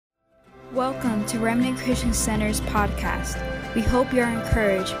Welcome to Remnant Christian Center's podcast. We hope you're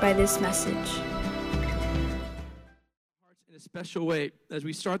encouraged by this message. In a special way, as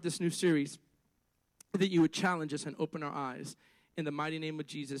we start this new series, that you would challenge us and open our eyes in the mighty name of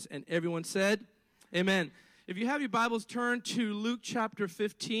Jesus. And everyone said, amen. If you have your Bibles, turn to Luke chapter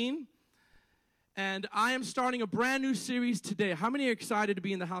 15. And I am starting a brand new series today. How many are excited to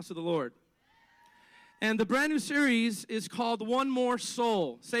be in the house of the Lord? And the brand new series is called One More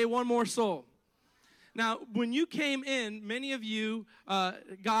Soul. Say one more soul. Now, when you came in, many of you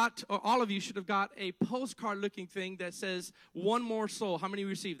got, or all of you should have got a postcard-looking thing that says one more soul. How many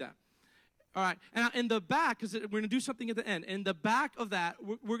received that? All right. And in the back, because we're going to do something at the end, in the back of that,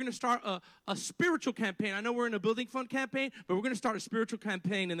 we're going to start a spiritual campaign. I know we're in a building fund campaign, but we're going to start a spiritual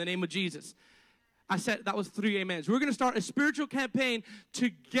campaign in the name of Jesus. I said that was 3 amens. We're going to start a spiritual campaign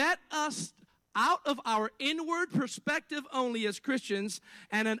to get us out of our inward perspective only as Christians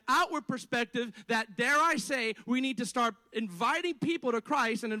and an outward perspective that, dare I say, we need to start inviting people to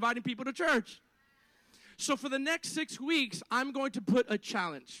Christ and inviting people to church. So for the next 6 weeks, I'm going to put a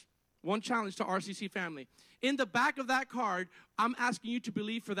challenge, one challenge to RCC family. In the back of that card, I'm asking you to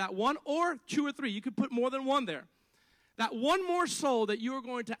believe for that one or 2 or 3. You could put more than one there. That one more soul that you are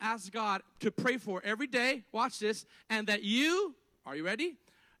going to ask God to pray for every day, watch this, and that you, are you ready?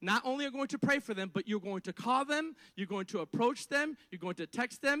 Not only are going to pray for them, but you're going to call them, you're going to approach them, you're going to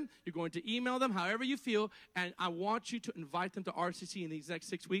text them, you're going to email them, however you feel, and I want you to invite them to RCC in these next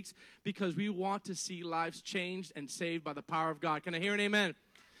 6 weeks because we want to see lives changed and saved by the power of God. Can I hear an amen?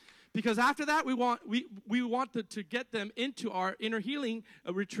 Because after that, we want to get them into our inner healing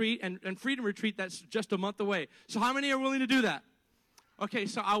retreat and freedom retreat that's just a month away. So how many are willing to do that? Okay,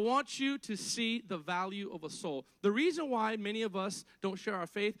 so I want you to see the value of a soul. The reason why many of us don't share our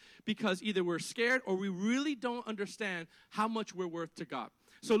faith, because either we're scared or we really don't understand how much we're worth to God.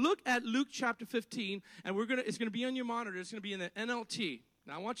 So look at Luke chapter 15, and it's gonna be on your monitor. It's gonna be in the NLT.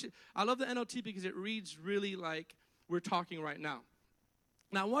 Now I love the NLT because it reads really like we're talking right now.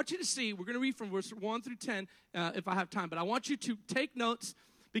 Now I want you to see, we're gonna read from verse 1 through 10 if I have time, but I want you to take notes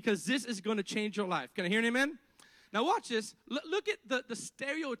because this is gonna change your life. Can I hear an amen? Now watch this. Look at the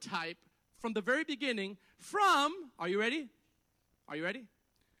stereotype from the very beginning from, are you ready? Are you ready?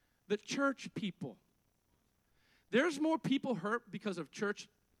 The church people. There's more people hurt because of church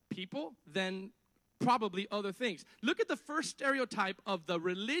people than probably other things. Look at the first stereotype of the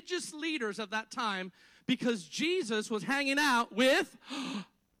religious leaders of that time because Jesus was hanging out with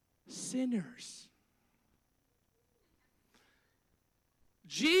sinners.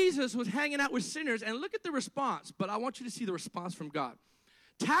 Jesus was hanging out with sinners, and look at the response, but I want you to see the response from God.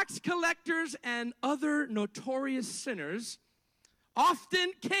 Tax collectors and other notorious sinners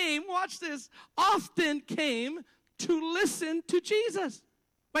often came, watch this, often came to listen to Jesus.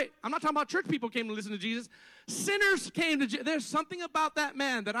 Wait, I'm not talking about church people came to listen to Jesus. Sinners came to Jesus. There's something about that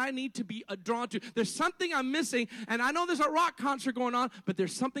man that I need to be drawn to. There's something I'm missing, and I know there's a rock concert going on, but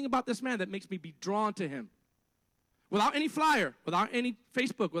there's something about this man that makes me be drawn to him. Without any flyer, without any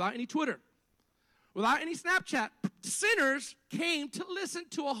Facebook, without any Twitter, without any Snapchat, sinners came to listen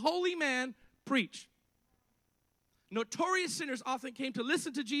to a holy man preach. Notorious sinners often came to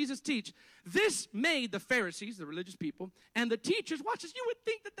listen to Jesus teach. This made the Pharisees, the religious people, and the teachers, watch this, you would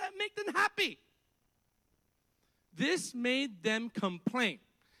think that made them happy. This made them complain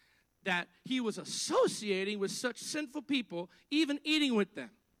that he was associating with such sinful people, even eating with them.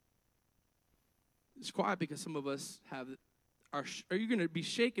 It's quiet because some of us are you going to be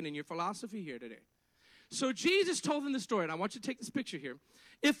shaken in your philosophy here today? So Jesus told them the story, and I want you to take this picture here.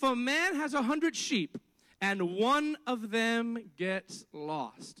 If a man has 100 sheep and one of them gets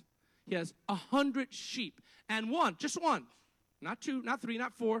lost, he has 100 sheep, and one, just one, not 2, not 3,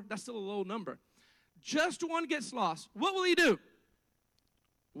 not 4, that's still a low number. Just one gets lost. What will he do?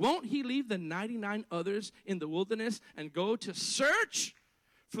 Won't he leave the 99 others in the wilderness and go to search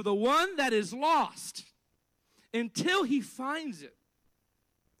for the one that is lost until he finds it?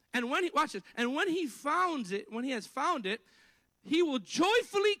 And when he, watch this, and when he finds it, when he has found it, he will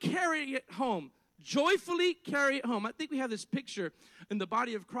joyfully carry it home. Joyfully carry it home. I think we have this picture in the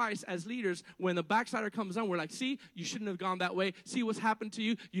body of Christ as leaders. When the backslider comes on, we're like, see, you shouldn't have gone that way. See what's happened to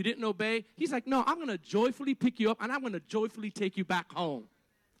you. You didn't obey. He's like, no, I'm going to joyfully pick you up, and I'm going to joyfully take you back home.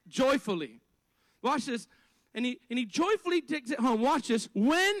 Joyfully. Watch this. And he joyfully takes it home. Watch this.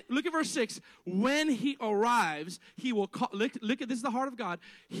 Look at verse 6. When he arrives, he will call. Look at this is the heart of God.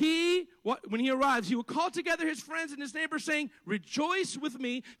 When he arrives, he will call together his friends and his neighbors, saying, "Rejoice with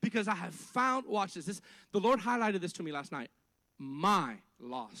me, because I have found." Watch this. The Lord highlighted this to me last night. My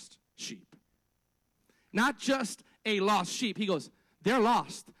lost sheep. Not just a lost sheep. He goes, they're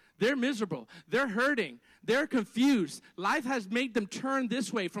lost. They're miserable. They're hurting. They're confused. Life has made them turn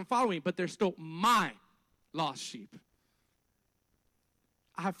this way from following, but they're still my lost sheep.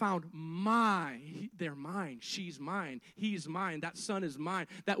 I found they're mine. She's mine. He's mine. That son is mine.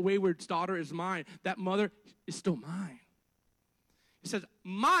 That wayward daughter is mine. That mother is still mine. He says,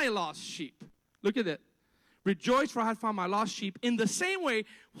 my lost sheep. Look at it. Rejoice, for I have found my lost sheep. In the same way,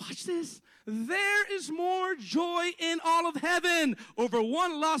 watch this, there is more joy in all of heaven over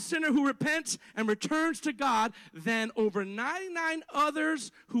one lost sinner who repents and returns to God than over 99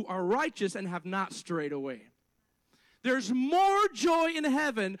 others who are righteous and have not strayed away. There's more joy in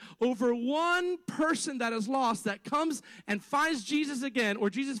heaven over one person that is lost that comes and finds Jesus again, or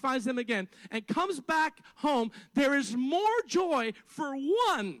Jesus finds them again, and comes back home. There is more joy for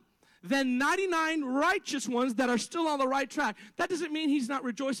one than 99 righteous ones that are still on the right track. That doesn't mean he's not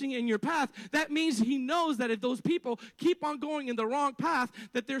rejoicing in your path. That means he knows that if those people keep on going in the wrong path,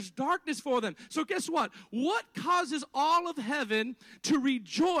 that there's darkness for them. So guess what? What causes all of heaven to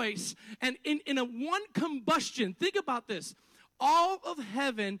rejoice and in a one combustion? Think about this. All of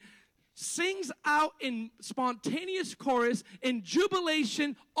heaven sings out in spontaneous chorus, in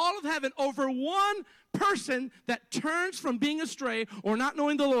jubilation, all of heaven over one person that turns from being astray or not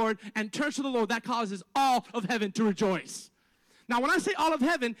knowing the Lord and turns to the Lord. That causes all of heaven to rejoice. Now, when I say all of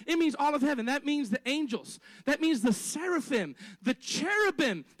heaven, it means all of heaven. That means the angels. That means the seraphim, the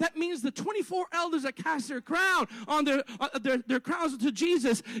cherubim. That means the 24 elders that cast their crown on their crowns to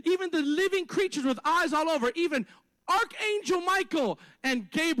Jesus. Even the living creatures with eyes all over. Even Archangel Michael and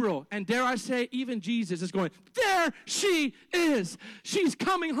Gabriel, and dare I say, even Jesus is going, there she is. She's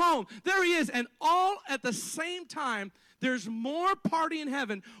coming home. There he is. And all at the same time, there's more party in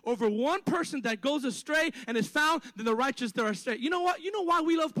heaven over one person that goes astray and is found than the righteous that are astray. You know what? You know why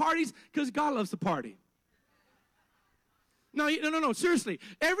we love parties? Because God loves to party. No, seriously.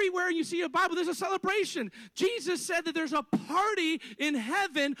 Everywhere you see a Bible, there's a celebration. Jesus said that there's a party in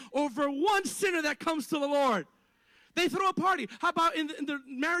heaven over one sinner that comes to the Lord. They throw a party. How about in the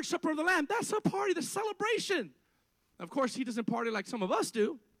marriage supper of the Lamb? That's a party, the celebration. Of course, he doesn't party like some of us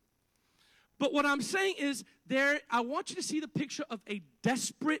do. But what I'm saying is, I want you to see the picture of a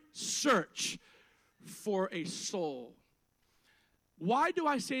desperate search for a soul. Why do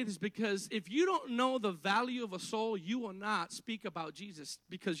I say this? Because if you don't know the value of a soul, you will not speak about Jesus,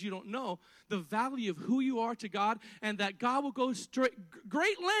 because you don't know the value of who you are to God, and that God will go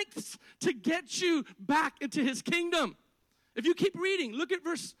great lengths to get you back into his kingdom. If you keep reading, look at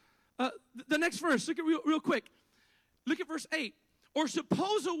the next verse. Look at real quick. Look at verse 8. Or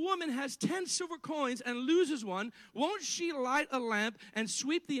suppose a woman has 10 silver coins and loses one. Won't she light a lamp and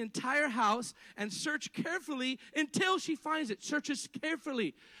sweep the entire house and search carefully until she finds it? Searches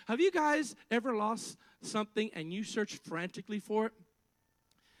carefully. Have you guys ever lost something and you searched frantically for it?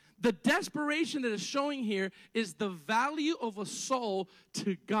 The desperation that is showing here is the value of a soul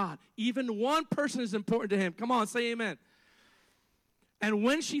to God. Even one person is important to him. Come on, say amen. And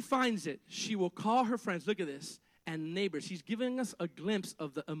when she finds it, she will call her friends. Look at this. And neighbors. He's giving us a glimpse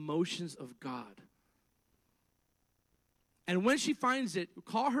of the emotions of God. And when she finds it,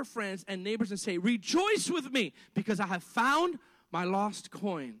 call her friends and neighbors and say, rejoice with me, because I have found my lost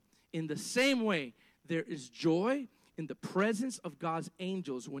coin. In the same way, there is joy in the presence of God's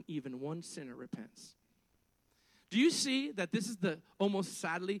angels when even one sinner repents. Do you see that this is almost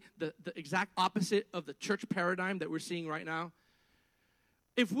sadly the exact opposite of the church paradigm that we're seeing right now?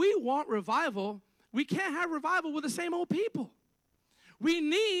 If we want revival, we can't have revival with the same old people. We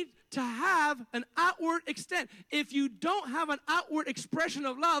need to have an outward extent. If you don't have an outward expression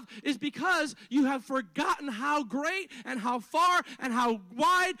of love, it's because you have forgotten how great and how far and how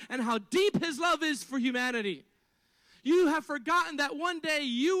wide and how deep his love is for humanity. You have forgotten that one day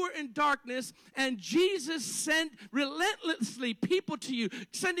you were in darkness and Jesus sent relentlessly people to you,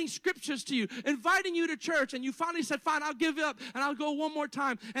 sending scriptures to you, inviting you to church, and you finally said, fine, I'll give up and I'll go one more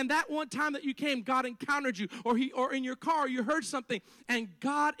time. And that one time that you came, God encountered you, or in your car you heard something and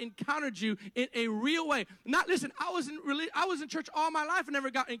God encountered you in a real way. Listen, I was in church all my life and never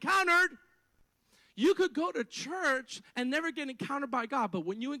got encountered. You could go to church and never get encountered by God, but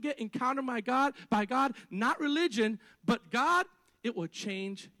when you get encountered by God, not religion, but God, it will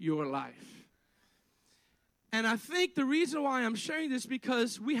change your life. And I think the reason why I'm sharing this,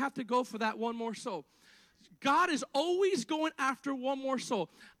 because we have to go for that one more soul. God is always going after one more soul.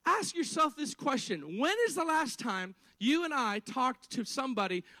 Ask yourself this question. When is the last time you and I talked to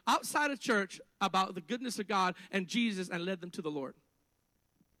somebody outside of church about the goodness of God and Jesus and led them to the Lord?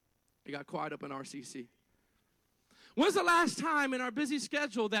 It got quiet up in RCC. When's the last time in our busy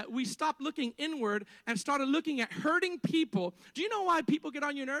schedule that we stopped looking inward and started looking at hurting people? Do you know why people get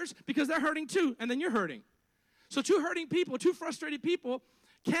on your nerves? Because they're hurting too, and then you're hurting. So two hurting people, two frustrated people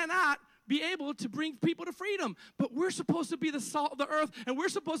cannot be able to bring people to freedom. But we're supposed to be the salt of the earth, and we're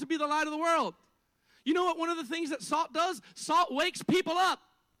supposed to be the light of the world. You know what one of the things that salt does? Salt wakes people up.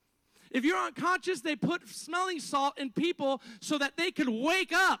 If you're unconscious, they put smelling salt in people so that they can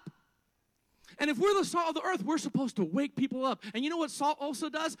wake up. And if we're the salt of the earth, we're supposed to wake people up. And you know what salt also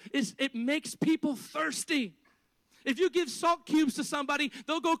does? Is it makes people thirsty. If you give salt cubes to somebody,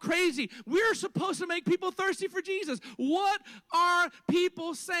 they'll go crazy. We're supposed to make people thirsty for Jesus. What are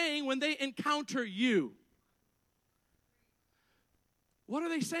people saying when they encounter you? What are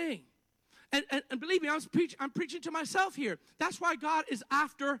they saying? And believe me, I'm preaching to myself here. That's why God is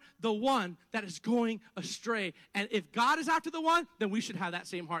after the one that is going astray. And if God is after the one, then we should have that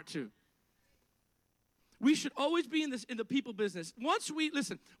same heart too. We should always be in the people business. Once we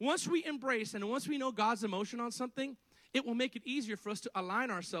embrace and once we know God's emotion on something, it will make it easier for us to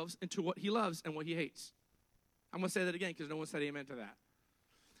align ourselves into what he loves and what he hates. I'm going to say that again because no one said amen to that.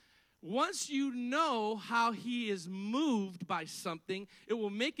 Once you know how he is moved by something, it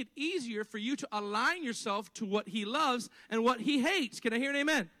will make it easier for you to align yourself to what he loves and what he hates. Can I hear an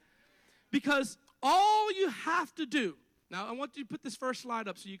amen? Because all you have to do, now I want you to put this first slide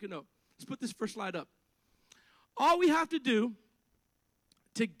up so you can know. Let's put this first slide up. All we have to do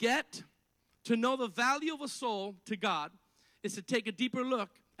to get to know the value of a soul to God is to take a deeper look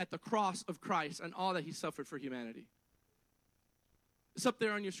at the cross of Christ and all that he suffered for humanity. It's up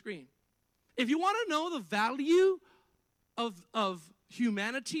there on your screen. If you want to know the value of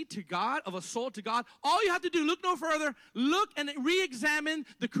humanity to God, of a soul to God, all you have to do, look no further, look and re-examine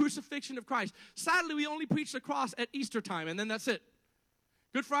the crucifixion of Christ. Sadly, we only preach the cross at Easter time, and then that's it.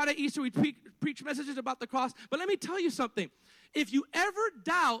 Good Friday, Easter, we preach messages about the cross. But let me tell you something. If you ever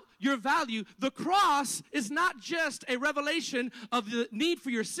doubt your value, the cross is not just a revelation of the need for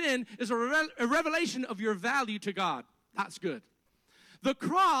your sin, it's a revelation of your value to God. That's good. The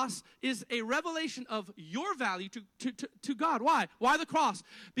cross is a revelation of your value to God. Why? Why the cross?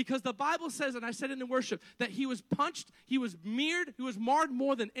 Because the Bible says, and I said it in worship, that he was punched, he was mirrored, he was marred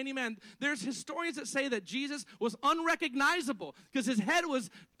more than any man. There's historians that say that Jesus was unrecognizable because his head was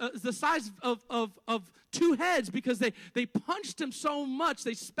the size of two heads because they punched him so much,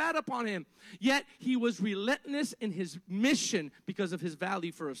 they spat upon him. Yet he was relentless in his mission because of his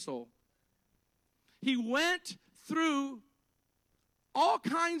value for a soul. He went through all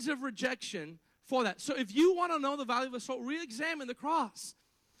kinds of rejection for that. So if you want to know the value of a soul, re-examine the cross.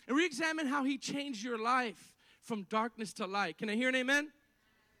 And re-examine how he changed your life from darkness to light. Can I hear an amen?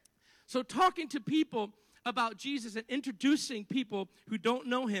 So talking to people about Jesus and introducing people who don't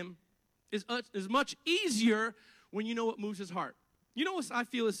know him is much easier when you know what moves his heart. You know what I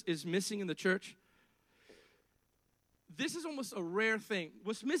feel is missing in the church? This is almost a rare thing.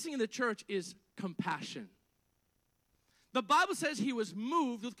 What's missing in the church is compassion. The Bible says he was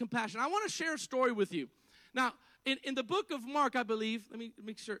moved with compassion. I want to share a story with you. Now, in the book of Mark, I believe, let me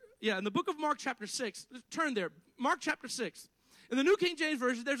make sure. Yeah, in the book of Mark chapter 6, turn there. Mark chapter 6. In the New King James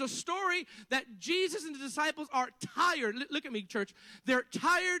Version, there's a story that Jesus and the disciples are tired. Look at me, church. They're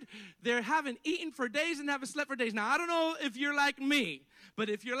tired. They haven't eaten for days and haven't slept for days. Now, I don't know if you're like me, but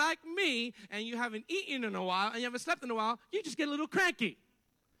if you're like me and you haven't eaten in a while and you haven't slept in a while, you just get a little cranky.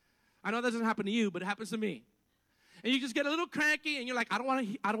 I know that doesn't happen to you, but it happens to me. And you just get a little cranky, and you're like, I don't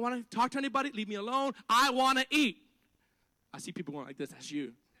want to talk to anybody. Leave me alone. I want to eat. I see people going like this. That's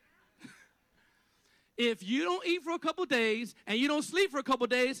you. If you don't eat for a couple days and you don't sleep for a couple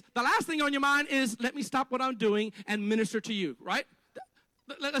days, the last thing on your mind is, let me stop what I'm doing and minister to you, right?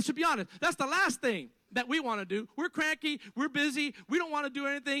 Let's be honest. That's the last thing that we want to do. We're cranky. We're busy. We don't want to do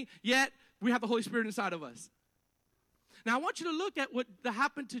anything, yet we have the Holy Spirit inside of us. Now, I want you to look at what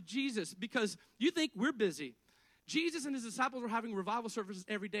happened to Jesus because you think we're busy. Jesus and his disciples were having revival services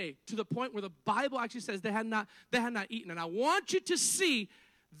every day to the point where the Bible actually says they had not eaten. And I want you to see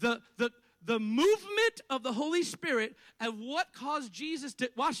the movement of the Holy Spirit and what caused Jesus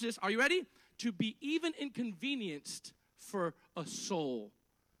to, watch this, are you ready? To be even inconvenienced for a soul.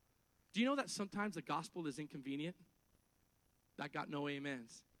 Do you know that sometimes the gospel is inconvenient? That got no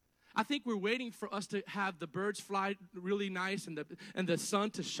amens. I think we're waiting for us to have the birds fly really nice and the sun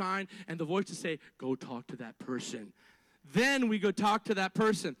to shine and the voice to say, go talk to that person. Then we go talk to that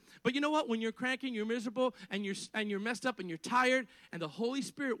person. But you know what? When you're cranky, you're miserable, and you're messed up, and you're tired, and the Holy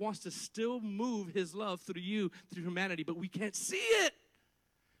Spirit wants to still move his love through you, through humanity, but we can't see it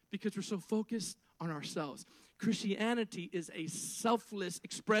because we're so focused on ourselves. Christianity is a selfless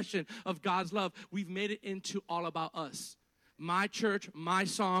expression of God's love. We've made it into all about us. My church, my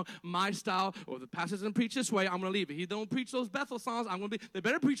song, my style. Or the pastor doesn't preach this way, I'm going to leave it. He don't preach those Bethel songs, I'm going to be. They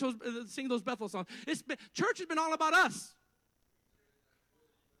better sing those Bethel songs. Church has been all about us.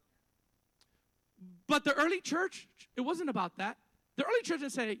 But the early church, it wasn't about that. The early church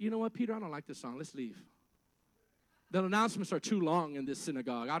would say, you know what, Peter, I don't like this song. Let's leave. The announcements are too long in this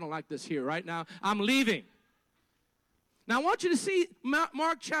synagogue. I don't like this here. Right now, I'm leaving. Now, I want you to see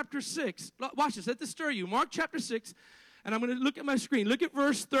Mark chapter 6. Watch this. Let this stir you. Mark chapter 6, and I'm going to look at my screen. Look at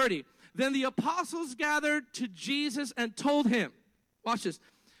verse 30. Then the apostles gathered to Jesus and told him, watch this,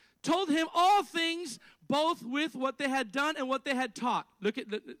 told him all things, both with what they had done and what they had taught.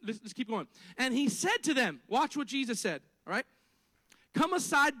 Let's keep going. And he said to them, watch what Jesus said, all right? Come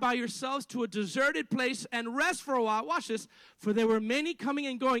aside by yourselves to a deserted place and rest for a while. Watch this. For there were many coming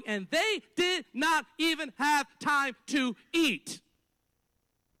and going, and they did not even have time to eat.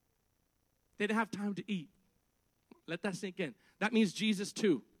 They didn't have time to eat. Let that sink in. That means Jesus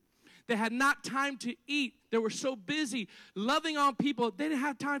too. They had not time to eat. They were so busy loving on people, they didn't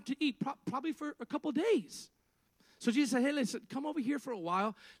have time to eat, probably for a couple days. So Jesus said, hey, listen, come over here for a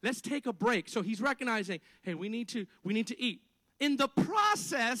while. Let's take a break. So he's recognizing, hey, we need to eat. In the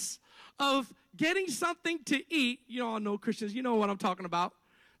process of getting something to eat, you all know Christians, you know what I'm talking about.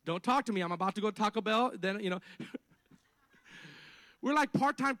 Don't talk to me. I'm about to go to Taco Bell. Then, we're like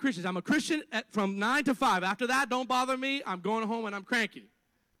part-time Christians. I'm a Christian from 9 to 5. After that, don't bother me. I'm going home and I'm cranky.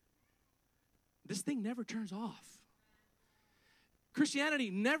 This thing never turns off. Christianity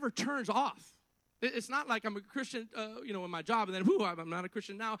never turns off. It's not like I'm a Christian, in my job, and then, I'm not a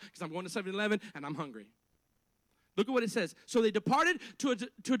Christian now because I'm going to 7-Eleven and I'm hungry. Look at what it says. So they departed to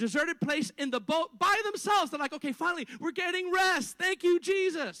a deserted place in the boat by themselves. They're like, okay, finally, we're getting rest. Thank you,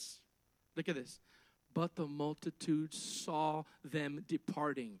 Jesus. Look at this. But the multitude saw them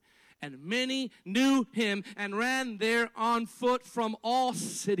departing, and many knew him and ran there on foot from all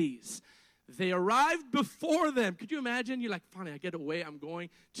cities. They arrived before them. Could you imagine? You're like, finally, I get away. I'm going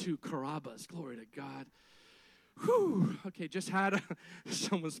to Carabas. Glory to God. Whew. Okay, just had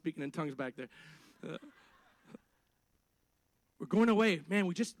someone speaking in tongues back there. We're going away. Man,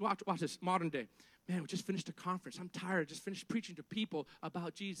 we just, watch this, modern day. Man, we just finished a conference. I'm tired. Just finished preaching to people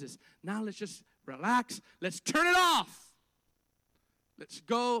about Jesus. Now let's just relax. Let's turn it off. Let's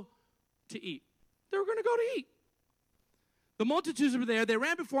go to eat. They were going to go to eat. The multitudes were there. They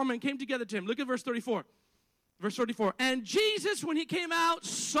ran before him and came together to him. Look at verse 34. Verse 34. And Jesus, when he came out,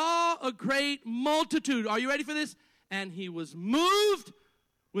 saw a great multitude. Are you ready for this? And he was moved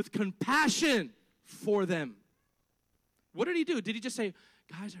with compassion for them. What did he do? Did he just say,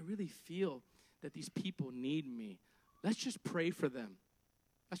 guys, I really feel that these people need me. Let's just pray for them.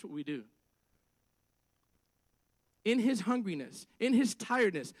 That's what we do. In his hungriness, in his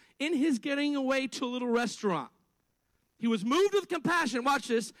tiredness, in his getting away to a little restaurant, he was moved with compassion, watch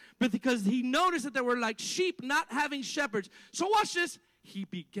this, but because he noticed that they were like sheep not having shepherds. So watch this. He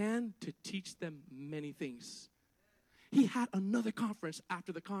began to teach them many things. He had another conference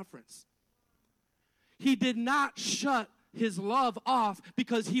after the conference. He did not shut his love off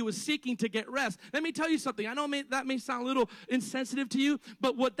because he was seeking to get rest. Let me tell you something. I know that may sound a little insensitive to you,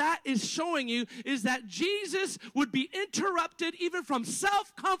 but what that is showing you is that Jesus would be interrupted even from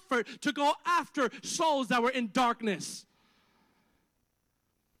self-comfort to go after souls that were in darkness.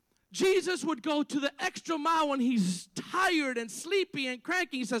 Jesus would go to the extra mile when he's tired and sleepy and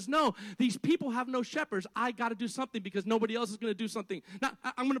cranky. He says, no, these people have no shepherds. I got to do something because nobody else is going to do something. Now,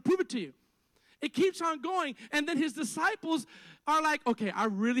 I'm going to prove it to you. It keeps on going, and then his disciples are like, okay, I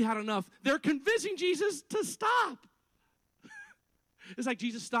really had enough. They're convincing Jesus to stop. It's like,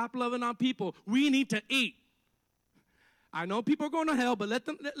 Jesus, stop loving on people. We need to eat. I know people are going to hell, but let's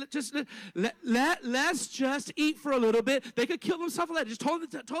just eat for a little bit. They could kill themselves for that. Just tell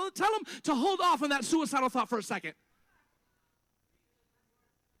them to hold off on that suicidal thought for a second.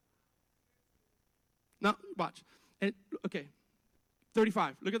 Now, watch. And, okay,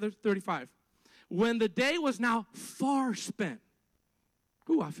 35. Look at the 35. When the day was now far spent.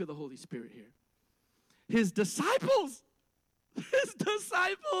 Ooh, I feel the Holy Spirit here. His disciples, the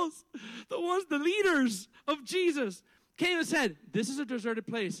leaders of Jesus, came and said, this is a deserted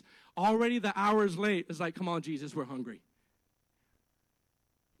place. Already the hour is late. It's like, come on, Jesus, we're hungry.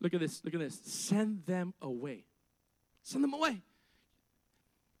 Look at this. Send them away. Send them away.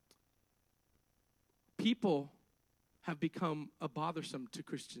 People have become a bothersome to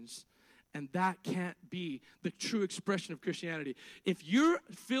Christians. And that can't be the true expression of Christianity. If you're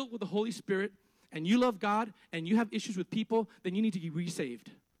filled with the Holy Spirit and you love God and you have issues with people, then you need to be resaved.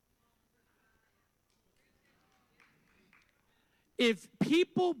 if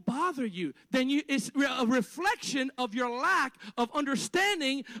people bother you, then it's a reflection of your lack of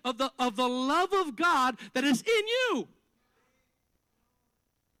understanding of the love of God that is in you.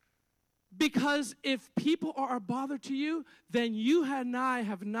 Because if people are a bother to you, then you and I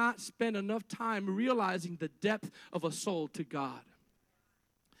have not spent enough time realizing the depth of a soul to God.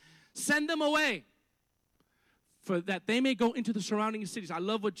 Send them away, for that they may go into the surrounding cities. I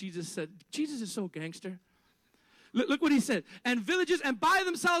love what Jesus said. Jesus is so gangster. Look what he said. And villages, and buy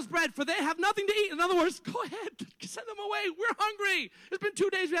themselves bread, for they have nothing to eat. In other words, go ahead, send them away. We're hungry. It's been 2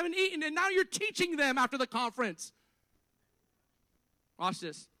 days we haven't eaten, and now you're teaching them after the conference. Watch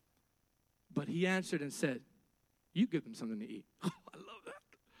this. But he answered and said, you give them something to eat. Oh, I love that.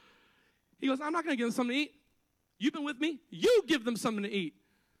 He goes, I'm not going to give them something to eat. You've been with me. You give them something to eat.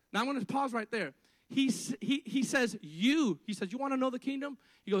 Now I'm going to pause right there. He says, you. He says, you want to know the kingdom?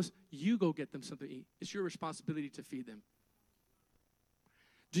 He goes, you go get them something to eat. It's your responsibility to feed them.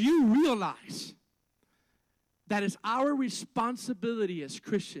 Do you realize that it's our responsibility as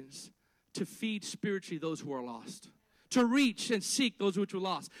Christians to feed spiritually those who are lost? To reach and seek those which were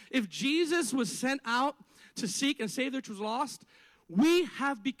lost. If Jesus was sent out to seek and save those which was lost, we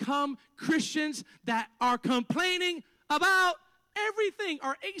have become Christians that are complaining about everything.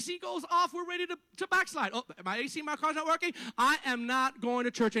 Our AC goes off. We're ready to backslide. Oh, my AC in my car's not working. I am not going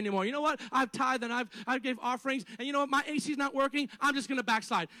to church anymore. You know what? I've tithed and I gave offerings. And you know what? My AC's not working. I'm just going to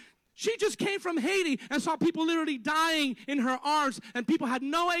backslide. She just came from Haiti and saw people literally dying in her arms. And people had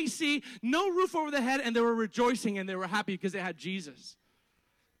no AC, no roof over their head. And they were rejoicing and they were happy because they had Jesus.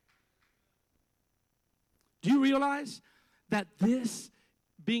 Do you realize that this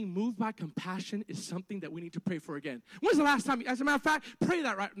being moved by compassion is something that we need to pray for again? When's the last time, as a matter of fact, pray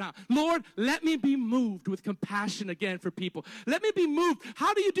that right now. Lord, let me be moved with compassion again for people. Let me be moved.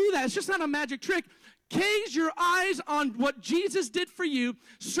 How do you do that? It's just not a magic trick. Gaze your eyes on what Jesus did for you,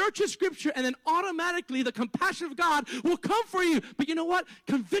 search His scripture, and then automatically the compassion of God will come for you. But you know what?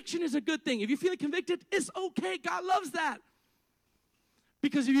 Conviction is a good thing. If you're feeling convicted, it's okay. God loves that.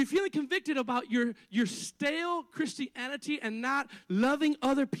 Because if you're feeling convicted about your stale Christianity and not loving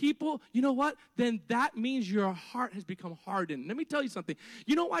other people, you know what? Then that means your heart has become hardened. Let me tell you something.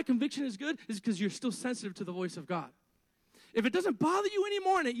 You know why conviction is good? It's because you're still sensitive to the voice of God. If it doesn't bother you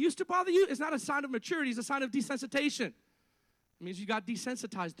anymore and it used to bother you, it's not a sign of maturity. It's a sign of desensitization. It means you got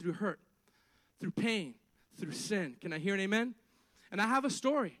desensitized through hurt, through pain, through sin. Can I hear an amen? And I have a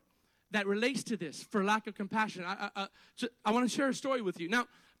story that relates to this for lack of compassion. I want to share a story with you. Now,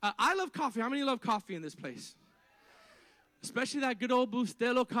 I love coffee. How many love coffee in this place? Especially that good old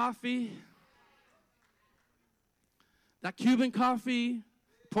Bustelo coffee, that Cuban coffee,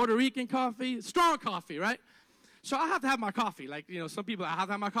 Puerto Rican coffee, strong coffee, right? So I have to have my coffee. Like, you know, some people, I have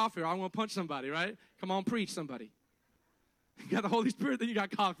to have my coffee or I want to punch somebody, right? Come on, preach somebody. You got the Holy Spirit, then you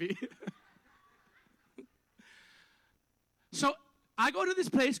got coffee. So I go to this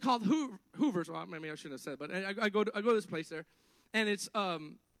place called Hoover's. Well, maybe I shouldn't have said, but I go to this place there, and it's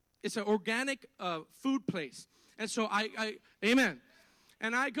an organic food place. And so amen.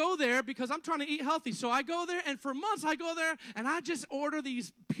 And I go there because I'm trying to eat healthy. So I go there, and for months I go there, and I just order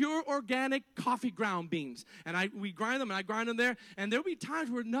these pure organic coffee ground beans. And we grind them, and I grind them there. And there'll be times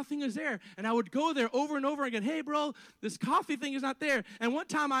where nothing is there. And I would go there over and over again. Hey, bro, this coffee thing is not there. And one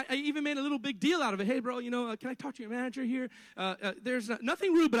time I even made a little big deal out of it. Hey, bro, you know, can I talk to your manager here? There's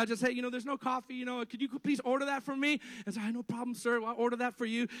nothing rude, but I just say, you know, there's no coffee. You know, could you please order that for me? And so, no problem, sir. I'll order that for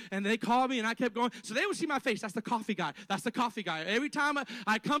you. And they called me, and I kept going. So they would see my face. That's the coffee guy. That's the coffee guy. Every time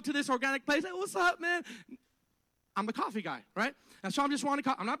I come to this organic place, hey, what's up, man? I'm the coffee guy, right? And so I'm just wanting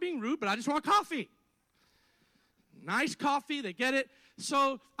coffee. I'm not being rude, but I just want coffee. Nice coffee, they get it.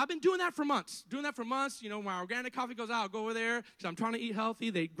 So I've been doing that for months. You know, my organic coffee goes out, I'll go over there because I'm trying to eat healthy.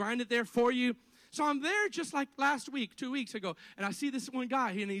 They grind it there for you. So I'm there just like last week, 2 weeks ago, and I see this one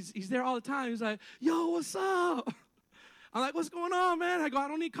guy, and he's there all the time. He's like, yo, what's up? I'm like, what's going on, man? I go, I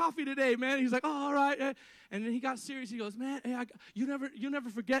don't need coffee today, man. He's like, oh, all right. And then he got serious. He goes, man, hey, you never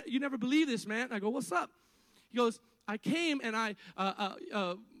forget, you never believe this, man. I go, what's up? He goes, I came and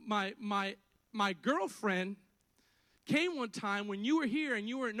my girlfriend came one time when you were here and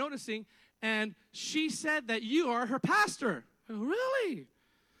you weren't noticing, and she said that you are her pastor. I go, really?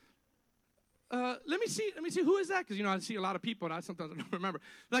 Let me see, who is that? Because, you know, I see a lot of people, and I sometimes don't remember.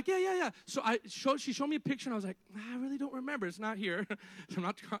 Like, yeah. So she showed me a picture, and I was like, I really don't remember. It's not here. So I'm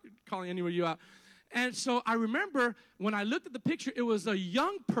not calling any of you out. And so I remember when I looked at the picture, it was a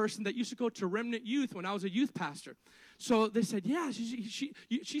young person that used to go to Remnant Youth when I was a youth pastor. So they said, yeah,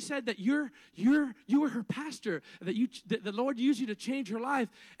 she said that you were her pastor, that the Lord used you to change her life.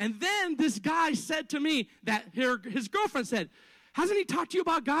 And then this guy said to me that his girlfriend said, Hasn't he talked to you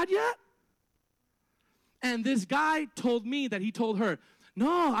about God yet? And this guy told me that he told her,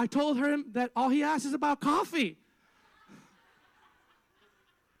 no, I told her that all he asks is about coffee.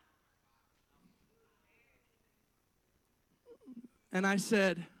 And I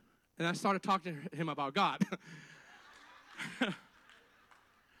said, and I started talking to him about God.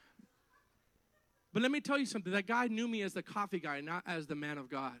 But let me tell you something. That guy knew me as the coffee guy, not as the man of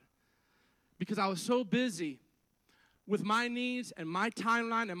God. Because I was so busy with my needs and my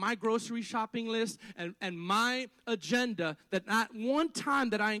timeline and my grocery shopping list and my agenda that not one time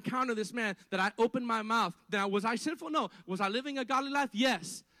that I encountered this man that I opened my mouth. Now, was I sinful? No. Was I living a godly life?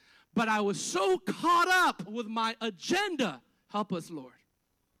 Yes. But I was so caught up with my agenda, help us, Lord,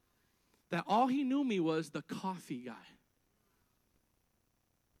 that all he knew me was the coffee guy.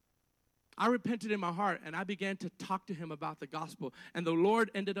 I repented in my heart, and I began to talk to him about the gospel. And the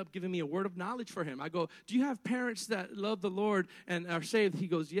Lord ended up giving me a word of knowledge for him. I go, do you have parents that love the Lord and are saved? He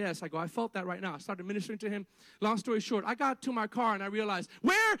goes, yes. I go, I felt that right now. I started ministering to him. Long story short, I got to my car, and I realized,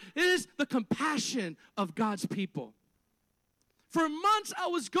 where is the compassion of God's people? For months, I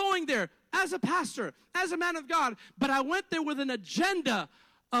was going there as a pastor, as a man of God, but I went there with an agenda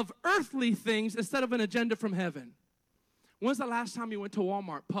of earthly things instead of an agenda from heaven. When's the last time you went to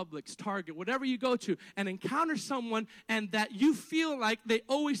Walmart, Publix, Target, whatever you go to, and encounter someone and that you feel like they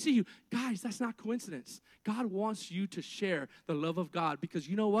always see you? Guys, that's not coincidence. God wants you to share the love of God because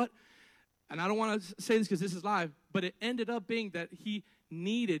you know what? And I don't want to say this because this is live, but it ended up being that he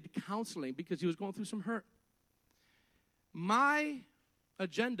needed counseling because he was going through some hurt. My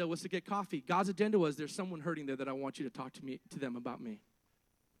agenda was to get coffee. God's agenda was there's someone hurting there that I want you to talk to them about me.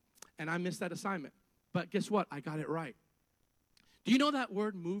 And I missed that assignment. But guess what? I got it right. Do you know that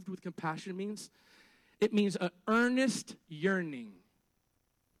word moved with compassion means? It means an earnest yearning.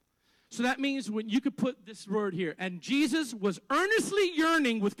 So that means when you could put this word here, and Jesus was earnestly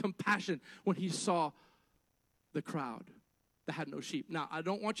yearning with compassion when he saw the crowd that had no sheep. Now, I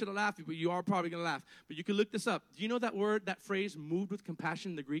don't want you to laugh, but you are probably going to laugh. But you can look this up. Do you know that word, that phrase, moved with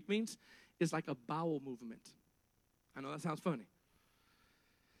compassion in the Greek means? Is like a bowel movement. I know that sounds funny.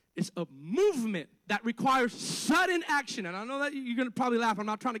 It's a movement that requires sudden action. And I know that you're going to probably laugh. I'm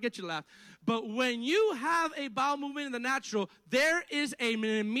not trying to get you to laugh. But when you have a bowel movement in the natural, there is an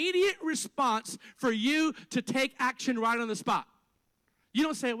immediate response for you to take action right on the spot. You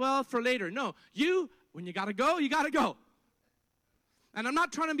don't say, well, for later. No, when you got to go, you got to go. And I'm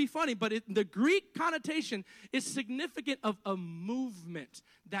not trying to be funny, but the Greek connotation is significant of a movement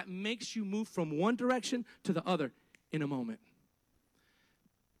that makes you move from one direction to the other in a moment.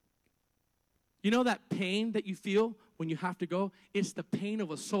 You know that pain that you feel when you have to go? It's the pain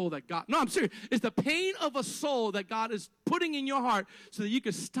of a soul that God, no, I'm serious. It's the pain of a soul that God is putting in your heart so that you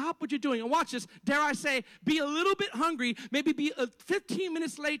can stop what you're doing. And watch this, dare I say, be a little bit hungry, maybe be 15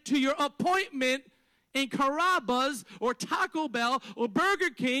 minutes late to your appointment in Carrabba's or Taco Bell or Burger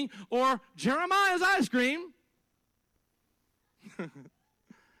King or Jeremiah's Ice Cream.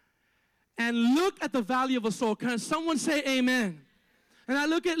 And look at the value of a soul. Can someone say amen? And I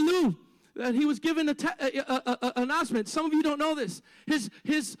look at Lou. He was given an announcement. Some of you don't know this.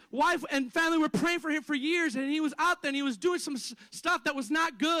 His wife and family were praying for him for years, and he was out there, and he was doing some stuff that was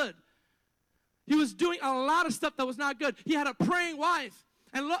not good. He was doing a lot of stuff that was not good. He had a praying wife.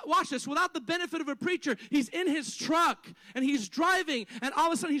 And watch this, without the benefit of a preacher, he's in his truck, and he's driving, and all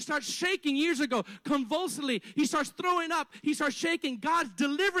of a sudden he starts shaking years ago, convulsively. He starts throwing up. He starts shaking. God's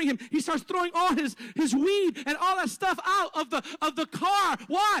delivering him. He starts throwing all his weed and all that stuff out of the car.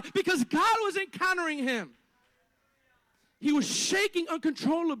 Why? Because God was encountering him. He was shaking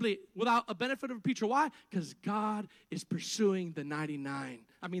uncontrollably without a benefit of a preacher. Why? Because God is pursuing the 99.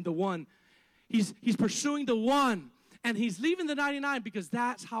 I mean the one. He's pursuing the one. And he's leaving the 99 because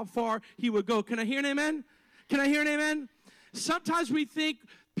that's how far he would go. Can I hear an amen? Can I hear an amen? Sometimes we think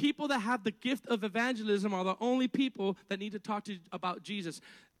people that have the gift of evangelism are the only people that need to talk to about Jesus.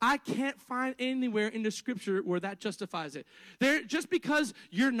 I can't find anywhere in the scripture where that justifies it. Just because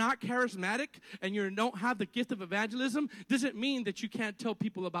you're not charismatic and you don't have the gift of evangelism doesn't mean that you can't tell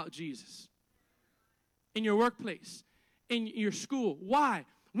people about Jesus. In your workplace, in your school. Why?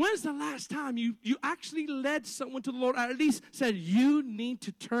 When's the last time you actually led someone to the Lord, or at least said, you need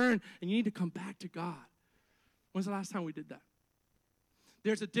to turn and you need to come back to God? When's the last time we did that?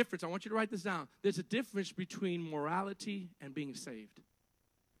 There's a difference. I want you to write this down. There's a difference between morality and being saved.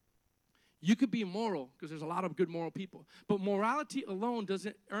 You could be moral because there's a lot of good moral people. But morality alone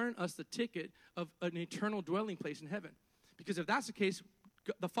doesn't earn us the ticket of an eternal dwelling place in heaven. Because if that's the case,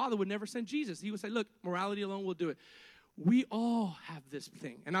 the Father would never send Jesus. He would say, look, morality alone will do it. We all have this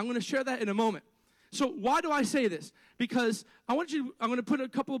thing. And I'm going to share that in a moment. So why do I say this? Because I'm going to put a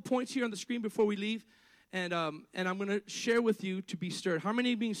couple of points here on the screen before we leave, and I'm going to share with you to be stirred. How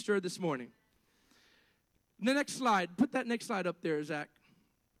many are being stirred this morning? The next slide. Put that next slide up there, Zach.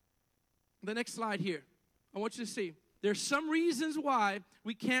 The next slide here. I want you to see. There's some reasons why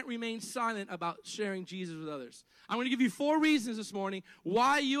we can't remain silent about sharing Jesus with others. I'm going to give you 4 reasons this morning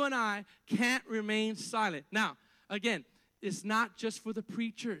why you and I can't remain silent. Now, again, it's not just for the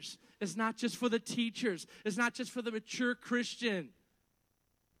preachers. It's not just for the teachers. It's not just for the mature Christian.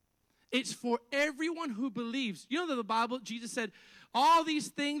 It's for everyone who believes. You know that the Bible, Jesus said, all these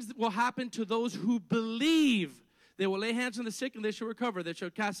things will happen to those who believe. They will lay hands on the sick and they shall recover. They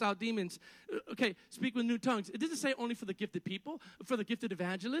shall cast out demons. Okay, speak with new tongues. It doesn't say only for the gifted people, for the gifted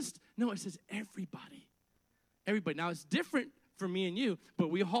evangelist. No, it says everybody. Everybody. Now, it's different for me and you,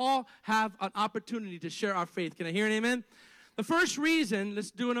 but we all have an opportunity to share our faith. Can I hear an amen? The first reason,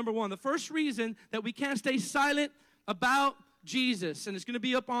 let's do a number 1. The first reason that we can't stay silent about Jesus, and it's going to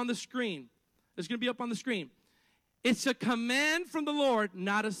be up on the screen. It's going to be up on the screen. It's a command from the Lord,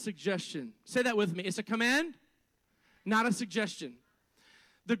 not a suggestion. Say that with me. It's a command, not a suggestion.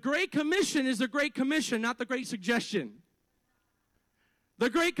 The Great Commission is the Great Commission, not the Great Suggestion. The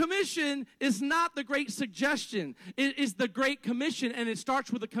Great Commission is not the Great Suggestion. It is the Great Commission, and it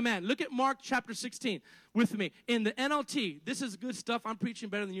starts with a command. Look at Mark chapter 16 with me. In the NLT, this is good stuff. I'm preaching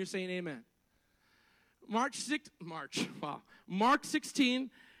better than you're saying amen. Mark 16,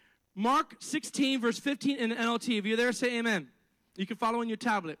 verse 15 in the NLT. If you're there, say amen. You can follow on your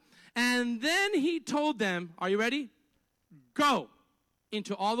tablet. And then he told them, are you ready? Go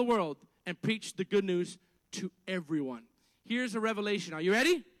into all the world and preach the good news to everyone. Here's a revelation. Are you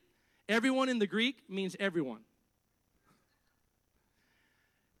ready? Everyone in the Greek means everyone.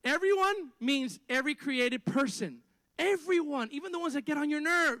 Everyone means every created person. Everyone, even the ones that get on your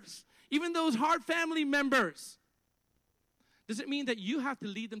nerves, even those hard family members. Does it mean that you have to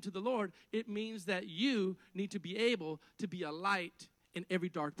lead them to the Lord? It means that you need to be able to be a light in every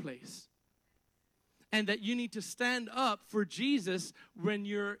dark place. And that you need to stand up for Jesus when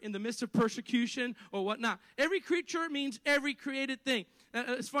you're in the midst of persecution or whatnot. Every creature means every created thing.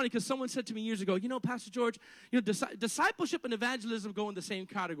 It's funny because someone said to me years ago, Pastor George, discipleship and evangelism go in the same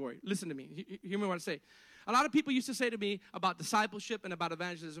category. Listen to me. Hear me what I say. A lot of people used to say to me about discipleship and about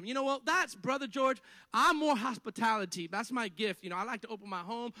evangelism, that's Brother George. I'm more hospitality. That's my gift. I like to open my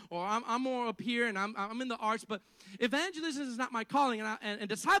home, or I'm more up here, and I'm in the arts. But evangelism is not my calling, and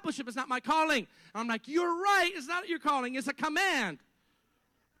discipleship is not my calling. I'm like, you're right. It's not your calling. It's a command.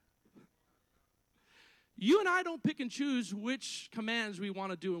 You and I don't pick and choose which commands we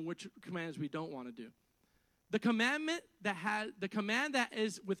want to do and which commands we don't want to do. The command that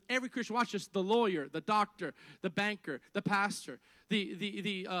is with every Christian, watch this, the lawyer, the doctor, the banker, the pastor,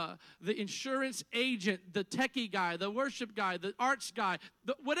 the insurance agent, the techie guy, the worship guy, the arts guy,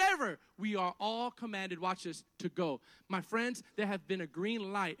 whatever, we are all commanded, watch this, to go. My friends, there have been a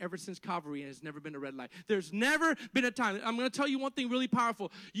green light ever since Calvary, and it's never been a red light. There's never been a time. I'm going to tell you one thing really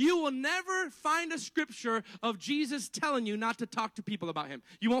powerful. You will never find a scripture of Jesus telling you not to talk to people about him.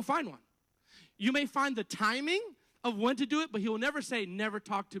 You won't find one. You may find the timing of when to do it, but he will never say, never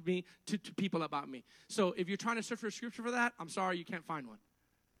talk to me, to people about me. So if you're trying to search for a scripture for that, I'm sorry, you can't find one.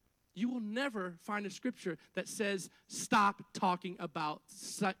 You will never find a scripture that says, stop talking about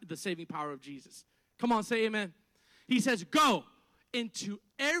the saving power of Jesus. Come on, say amen. He says, go into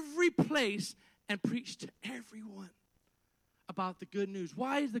every place and preach to everyone about the good news.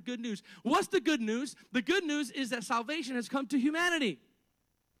 Why is the good news? What's the good news? The good news is that salvation has come to humanity.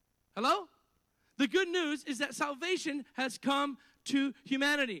 Hello? The good news is that salvation has come to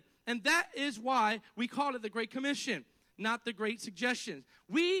humanity. And that is why we call it the Great Commission, not the Great Suggestion.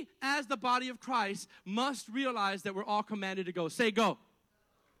 We, as the body of Christ, must realize that we're all commanded to go. Say go.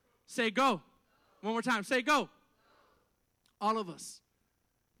 Say go. One more time. Say go. All of us.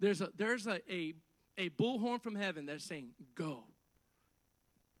 There's a bullhorn from heaven that's saying go.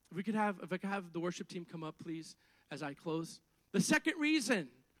 If I could have the worship team come up, please, as I close. The second reason.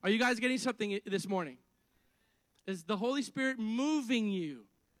 Are you guys getting something this morning? Is the Holy Spirit moving you?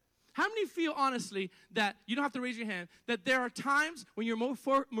 How many feel honestly that, you don't have to raise your hand, that there are times when you're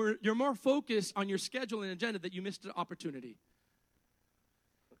more focused on your schedule and agenda that you missed an opportunity?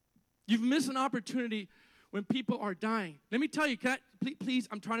 You've missed an opportunity when people are dying. Let me tell you, please,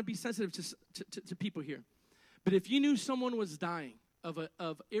 I'm trying to be sensitive to people here. But if you knew someone was dying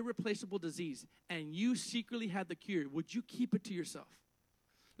of irreplaceable disease and you secretly had the cure, would you keep it to yourself?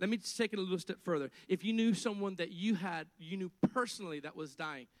 Let me take it a little step further. If you knew someone that you knew personally that was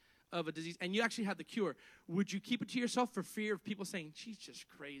dying of a disease and you actually have the cure, would you keep it to yourself for fear of people saying, she's just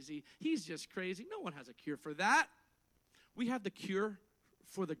crazy, he's just crazy? No one has a cure for that. We have the cure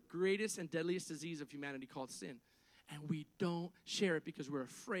for the greatest and deadliest disease of humanity called sin. And we don't share it because we're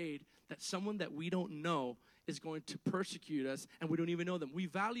afraid that someone that we don't know is going to persecute us and we don't even know them. We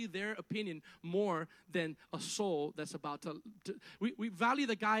value their opinion more than a soul that's about to we value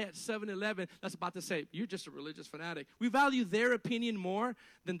the guy at 7-Eleven that's about to say, you're just a religious fanatic. We value their opinion more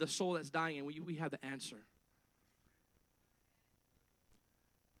than the soul that's dying, and we have the answer.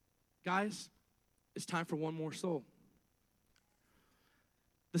 Guys, it's time for one more soul.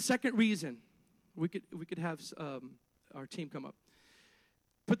 The second reason, we could have our team come up.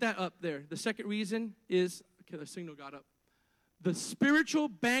 Put that up there. The second reason is, okay, the signal got up. The spiritual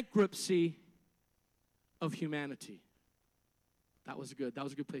bankruptcy of humanity. That was good. That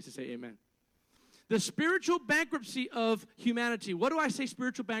was a good place to say amen. The spiritual bankruptcy of humanity. What do I say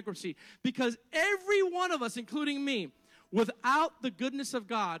spiritual bankruptcy? Because every one of us, including me, without the goodness of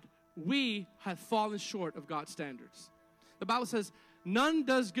God, we have fallen short of God's standards. The Bible says, none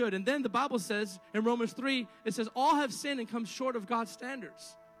does good. And then the Bible says in Romans 3, it says, all have sinned and come short of God's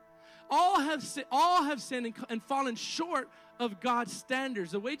standards. All have sinned and fallen short of God's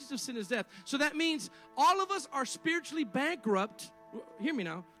standards. The wages of sin is death. So that means all of us are spiritually bankrupt. Hear me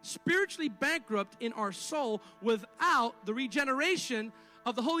now. Spiritually bankrupt in our soul without the regeneration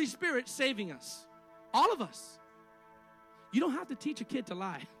of the Holy Spirit saving us. All of us. You don't have to teach a kid to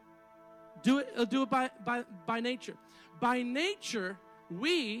lie. Do it by nature. By nature,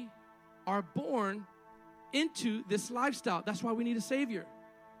 we are born into this lifestyle. That's why we need a Savior.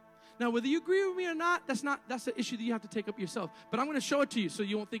 Now, whether you agree with me or not, that's an issue that you have to take up yourself. But I'm going to show it to you so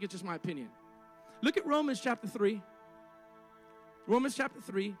you won't think it's just my opinion. Look at Romans chapter 3. Romans chapter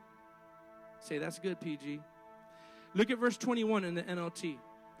 3. Say, that's good, PG. Look at verse 21 in the NLT.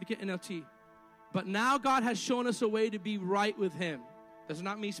 Look at NLT. But now God has shown us a way to be right with Him. That's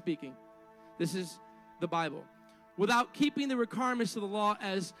not me speaking. This is the Bible. Without keeping the requirements of the law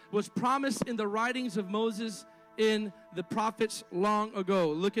as was promised in the writings of Moses in the prophets long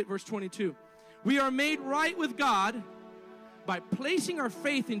ago. Look at verse 22. We are made right with God by placing our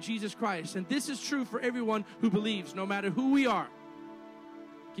faith in Jesus Christ. And this is true for everyone who believes, no matter who we are.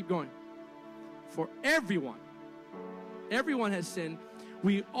 Keep going. For everyone has sinned.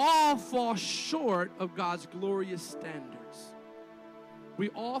 We all fall short of God's glorious standards. We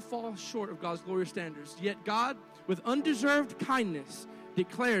all fall short of God's glorious standards. Yet God, with undeserved kindness,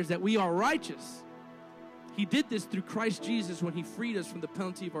 declares that we are righteous. He did this through Christ Jesus when He freed us from the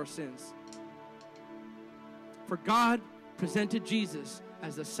penalty of our sins. For God presented Jesus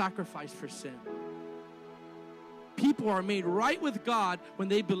as the sacrifice for sin. People are made right with God when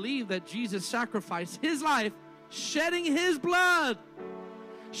they believe that Jesus sacrificed His life, shedding His blood.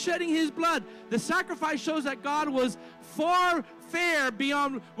 Shedding His blood. The sacrifice shows that God was far fair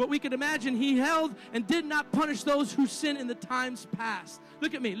beyond what we could imagine. He held and did not punish those who sin in the times past.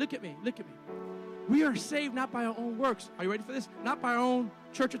 Look at me, look at me, look at me. We are saved not by our own works. Are you ready for this? Not by our own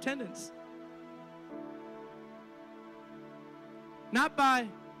church attendance. Not by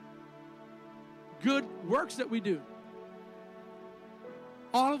good works that we do.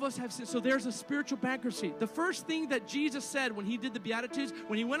 All of us have sinned. So there's a spiritual bankruptcy. The first thing that Jesus said when He did the Beatitudes,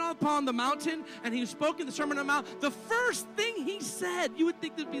 when He went upon the mountain and He spoke in the Sermon on the Mount, the first thing He said, you would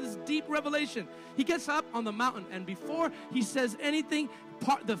think there'd be this deep revelation. He gets up on the mountain, and before He says anything,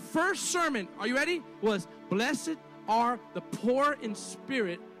 the first sermon, are you ready? Was, blessed are the poor in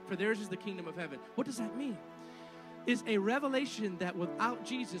spirit, for theirs is the kingdom of heaven. What does that mean? It's a revelation that without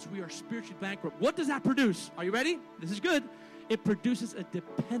Jesus, we are spiritually bankrupt. What does that produce? Are you ready? This is good. It produces a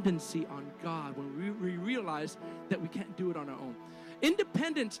dependency on God when we realize that we can't do it on our own.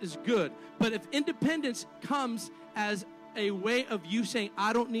 Independence is good, but if independence comes as a way of you saying,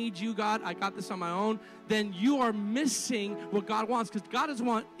 I don't need you, God, I got this on my own, then you are missing what God wants, because God doesn't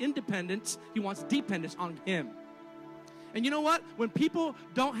want independence. He wants dependence on Him. And you know what? When people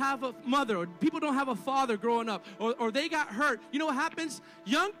don't have a mother or people don't have a father growing up or they got hurt, you know what happens?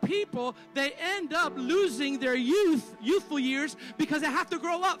 Young people, they end up losing their youthful years because they have to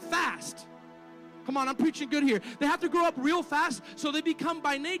grow up fast. Come on, I'm preaching good here. They have to grow up real fast, so they become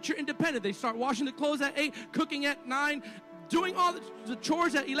by nature independent. They start washing the clothes at 8, cooking at 9, doing all the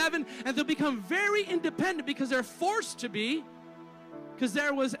chores at 11, and they'll become very independent because they're forced to be, because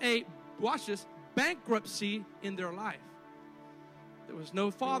there was a, watch this, bankruptcy in their life. There was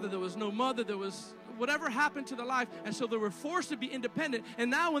no father, there was no mother, there was whatever happened to their life, and so they were forced to be independent. And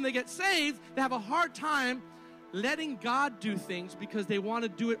now when they get saved, they have a hard time letting God do things because they want to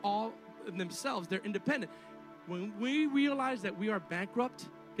do it all themselves. They're independent. When we realize that we are bankrupt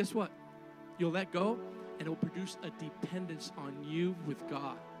guess what? You'll let go, and it will produce a dependence on you with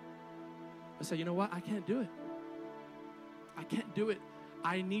God. I say, you know what? I can't do it. I can't do it.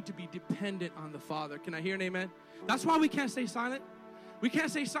 I need to be dependent on the Father. Can I hear an amen? That's why we can't stay silent. We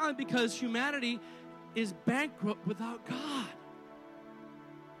can't stay silent because humanity is bankrupt without God.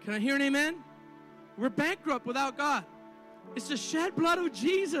 Can I hear an amen? We're bankrupt without God. It's the shed blood of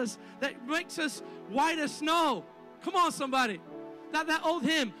Jesus that makes us white as snow. Come on, somebody. That old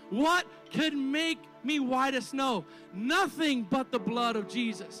hymn, what could make me white as snow? Nothing but the blood of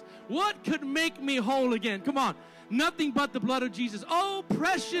Jesus. What could make me whole again? Come on. Nothing but the blood of Jesus. Oh,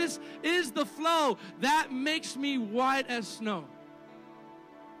 precious is the flow that makes me white as snow.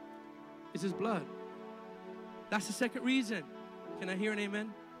 It's his blood. That's the second reason. Can I hear an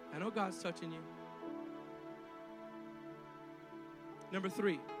amen? I know God's touching you. Number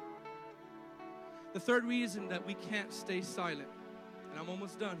 3. The third reason that we can't stay silent, and I'm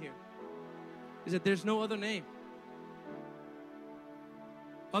almost done here, is that there's no other name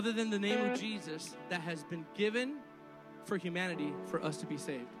other than the name of Jesus that has been given for humanity for us to be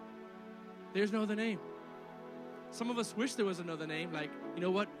saved. There's no other name. Some of us wish there was another name, like, you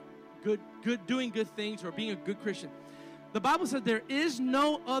know what, doing good things or being a good Christian. The Bible says there is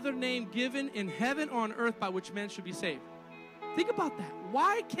no other name given in heaven or on earth by which man should be saved. Think about that.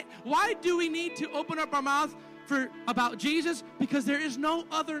 Why do we need to open up our mouth about Jesus? Because there is no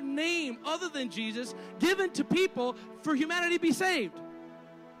other name other than Jesus given to people for humanity to be saved.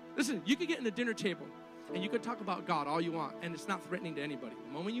 Listen, you could get in a dinner table and you could talk about God all you want, and it's not threatening to anybody.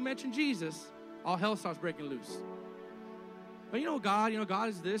 The moment you mention Jesus, all hell starts breaking loose. But God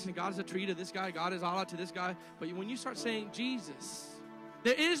is this, and God is a tree to this guy, God is Allah to this guy. But when you start saying Jesus,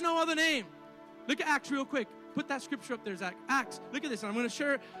 there is no other name. Look at Acts real quick. Put that scripture up there, Zach. Acts. Look at this. And I'm going to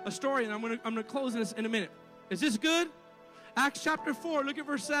share a story, and I'm going to close this in a minute. Is this good? Acts chapter 4. Look at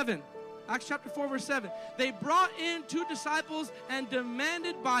verse 7. Acts chapter 4, verse 7. They brought in 2 disciples and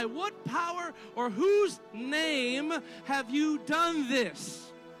demanded, by what power or whose name have you done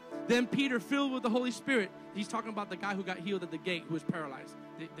this? Then Peter, filled with the Holy Spirit, he's talking about the guy who got healed at the gate, who was paralyzed.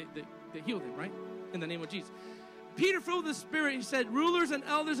 They healed him, right? In the name of Jesus. Peter, filled with the Spirit, he said, rulers and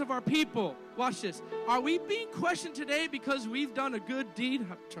elders of our people. Watch this. Are we being questioned today because we've done a good deed?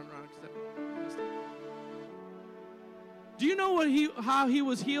 Turn around. Do you know how he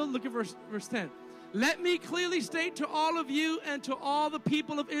was healed? Look at verse 10. Let me clearly state to all of you and to all the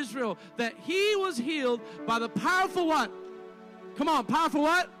people of Israel that he was healed by the powerful what? Come on, powerful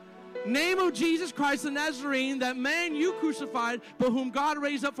what? Name of Jesus Christ the Nazarene, that man you crucified, but whom God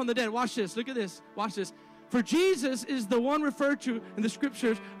raised up from the dead. Watch this. Look at this. Watch this. For Jesus is the one referred to in the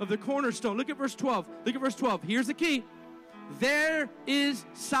scriptures of the cornerstone. Look at verse 12. Look at verse 12. Here's the key. There is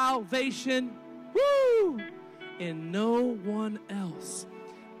salvation. Woo! In no one else.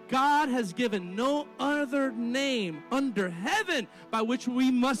 God has given no other name under heaven by which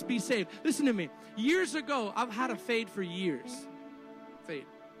we must be saved. Listen to me. Years ago, I've had a fade for years. Fade.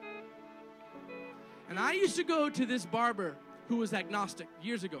 And I used to go to this barber who was agnostic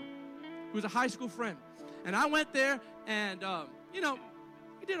years ago, who was a high school friend. And I went there and, he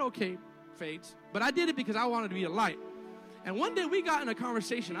did okay fades. But I did it because I wanted to be a light. And one day we got in a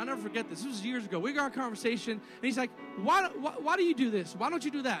conversation. I'll never forget this. This was years ago. We got in a conversation, and he's like, why do you do this? Why don't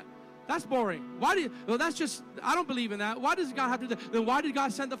you do that? That's boring. That's just, I don't believe in that. Why does God have to do that? Then why did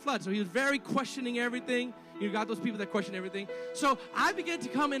God send the flood? So he was very questioning everything. You got those people that question everything. So I began to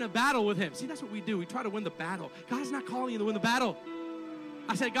come in a battle with him. See, that's what we do. We try to win the battle. God's not calling you to win the battle.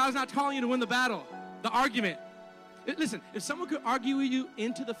 I said, God's not calling you to win the battle. The argument. Listen, if someone could argue you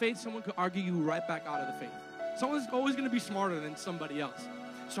into the faith, someone could argue you right back out of the faith. Someone's always going to be smarter than somebody else.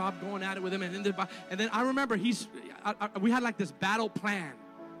 So I'm going at it with him. And then I remember we had like this battle plan.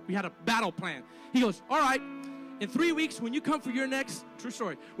 We had a battle plan. He goes, all right, in 3 weeks, when you come for your next, true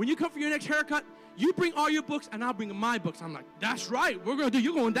story, when you come for your next haircut, you bring all your books and I'll bring my books. I'm like, that's right. We're going to do,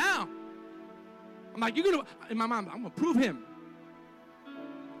 you're going down. I'm like, you're going to, in my mind, I'm going to prove him.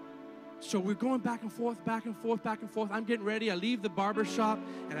 So we're going back and forth, back and forth, back and forth. I'm getting ready. I leave the barber shop.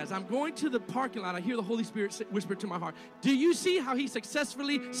 And as I'm going to the parking lot, I hear the Holy Spirit whisper to my heart, do you see how he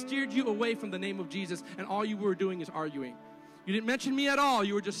successfully steered you away from the name of Jesus? And all you were doing is arguing. You didn't mention me at all.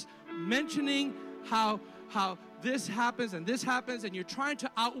 You were just mentioning how this happens and this happens. And you're trying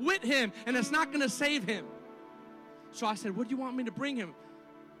to outwit him. And it's not going to save him. So I said, what do you want me to bring him?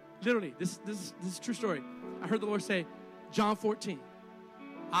 Literally, this is a true story. I heard the Lord say, John 14.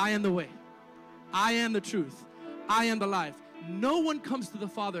 I am the way. I am the truth. I am the life. No one comes to the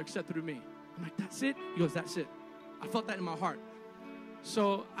Father except through me. I'm like, that's it? He goes, that's it. I felt that in my heart.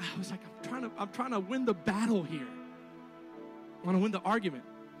 So I was like, I'm trying to win the battle here. I want to win the argument.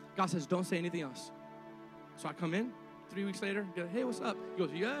 God says, don't say anything else. So I come in 3 weeks later, go, hey, what's up? He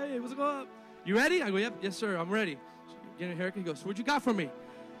goes, yeah, hey, what's up? You ready? I go, yep, yes, sir, I'm ready. Getting a haircut. He goes, so what you got for me?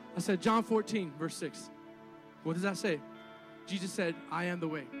 I said, John 14, verse 6. What does that say? Jesus said, I am the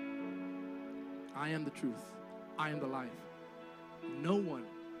way. I am the truth. I am the life. No one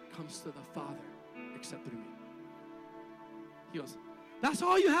comes to the Father except through me. He goes, that's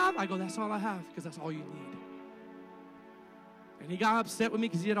all you have? I go, that's all I have, because that's all you need. And he got upset with me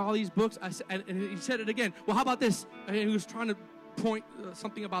because he had all these books. And he said it again. Well, how about this? And he was trying to point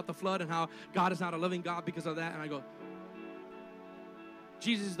something about the flood and how God is not a loving God because of that. And I go,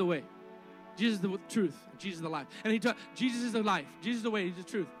 Jesus is the way. Jesus is the truth. Jesus is the life. And he taught, Jesus is the life. Jesus is the way. He's the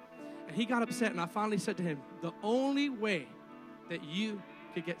truth. And he got upset, and I finally said to him, the only way that you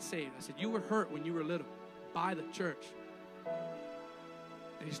could get saved, I said, you were hurt when you were little by the church.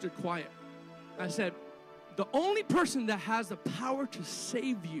 And he stood quiet. I said, the only person that has the power to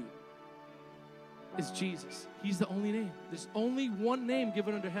save you is Jesus. He's the only name. There's only one name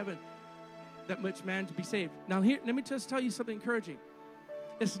given under heaven that much man to be saved. Now here, let me just tell you something encouraging.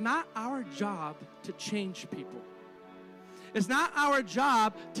 It's not our job to change people. It's not our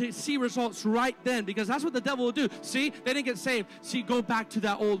job to see results right then, because that's what the devil will do. See, they didn't get saved. See, go back to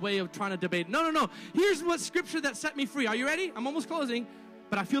that old way of trying to debate. No. Here's what scripture that set me free. Are you ready? I'm almost closing,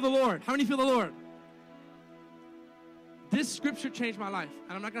 but I feel the Lord. How many feel the Lord? This scripture changed my life,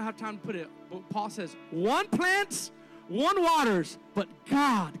 and I'm not going to have time to put it, but Paul says, one plants, one waters, but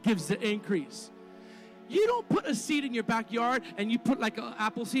God gives the increase. You don't put a seed in your backyard and you put like an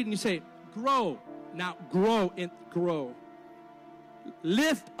apple seed and you say, grow. Now grow and grow.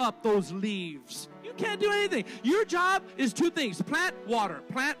 Lift up those leaves. You can't do anything. Your job is two things. Plant, water,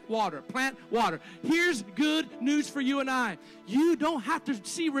 plant, water, plant, water. Here's good news for you and I. You don't have to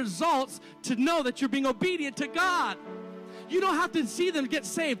see results to know that you're being obedient to God. You don't have to see them get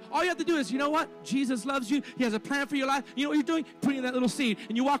saved. All you have to do is, you know what? Jesus loves you. He has a plan for your life. You know what you're doing? Putting in that little seed.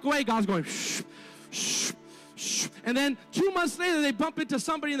 And you walk away, God's going, shh, shh, shh. And then 2 months later, they bump into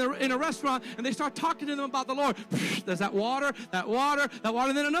somebody in a restaurant, and they start talking to them about the Lord. There's that water, that water, that water.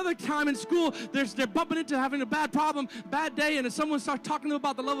 And then another time in school, they're bumping into having a bad problem, bad day, and then someone starts talking to them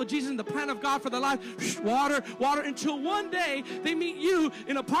about the love of Jesus and the plan of God for their life. Water, water, until one day, they meet you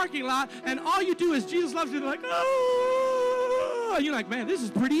in a parking lot, and all you do is, Jesus loves you. They're like, oh. You're like, man, this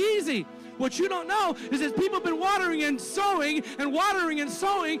is pretty easy. What you don't know is that people have been watering and sowing and watering and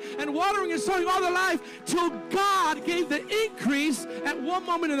sowing and watering and sowing all their life till God gave the increase at one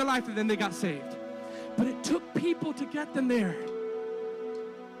moment in their life, and then they got saved. But it took people to get them there.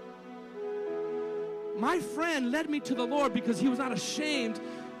 My friend led me to the Lord because he was not ashamed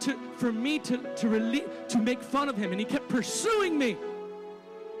for me to make fun of him, and he kept pursuing me.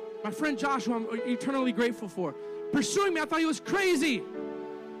 My friend Joshua, I'm eternally grateful for. Pursuing me. I thought he was crazy.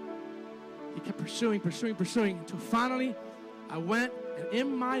 He kept pursuing until finally I went, and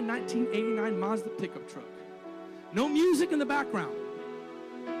in my 1989 Mazda pickup truck, no music in the background,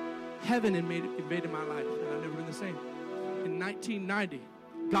 heaven invaded my life, and I've never been the same. In 1990,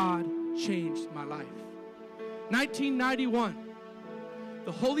 God changed my life. 1991,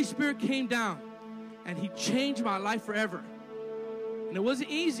 the Holy Spirit came down, and he changed my life forever. And it wasn't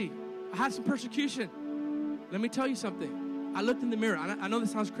easy. I had some persecution. Let me tell you something. I looked in the mirror. I know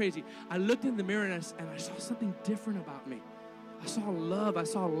this sounds crazy. I looked in the mirror and I saw something different about me. I saw love. I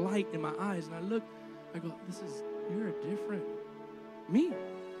saw light in my eyes. And I looked, I go, you're a different me.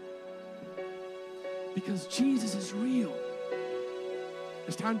 Because Jesus is real.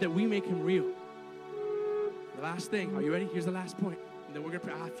 It's time that we make him real. The last thing, are you ready? Here's the last point. And then we're going to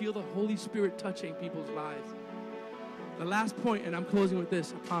pray. I feel the Holy Spirit touching people's lives. The last point, and I'm closing with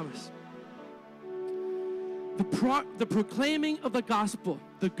this, I promise. The proclaiming of the gospel,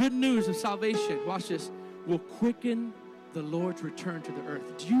 the good news of salvation, watch this, will quicken the Lord's return to the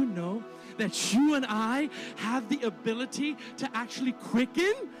earth. Do you know that you and I have the ability to actually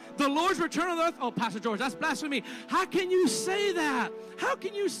quicken the Lord's return on the earth? Oh, Pastor George, that's blasphemy. How can you say that? How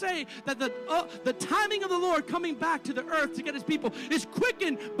can you say that the timing of the Lord coming back to the earth to get his people is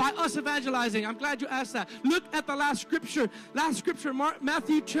quickened by us evangelizing? I'm glad you asked that. Look at the last scripture,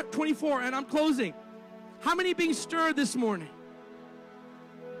 Matthew 24, and I'm closing. How many being stirred this morning?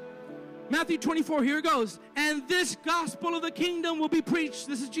 Matthew 24, here it goes. And this gospel of the kingdom will be preached,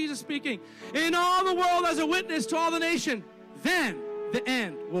 this is Jesus speaking, in all the world as a witness to all the nation. Then the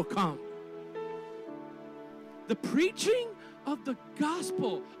end will come. The preaching of the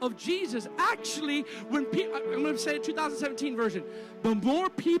gospel of Jesus, actually, when people, I'm going to say it 2017 version, the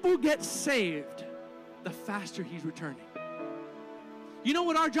more people get saved, the faster he's returning. You know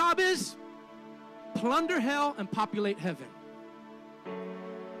what our job is? Plunder hell and populate heaven.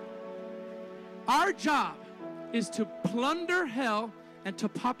 Our job is to plunder hell and to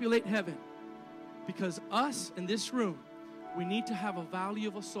populate heaven. Because us in this room, we need to have a value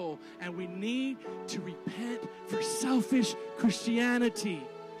of a soul, and we need to repent for selfish Christianity.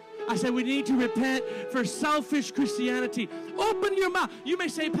 I said we need to repent for selfish Christianity. Open your mouth. You may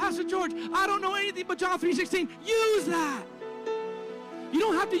say, Pastor George, I don't know anything but John 3:16. Use that. You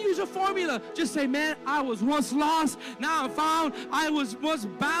don't have to use a formula. Just say, man, I was once lost, now I'm found. I was once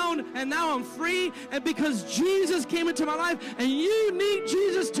bound, and now I'm free. And because Jesus came into my life, and you need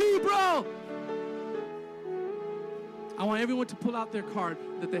Jesus too, bro. I want everyone to pull out their card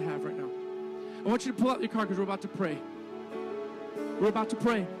that they have right now. I want you to pull out your card because we're about to pray. We're about to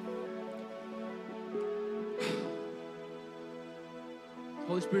pray.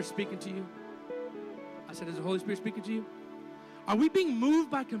 Holy Spirit speaking to you. I said, is the Holy Spirit speaking to you? Are we being moved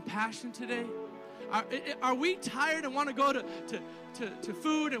by compassion today? Are we tired and want to go to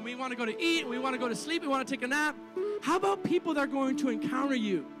food, and we want to go to eat, and we want to go to sleep, we want to take a nap? How about people that are going to encounter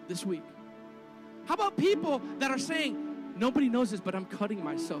you this week? How about people that are saying, nobody knows this, but I'm cutting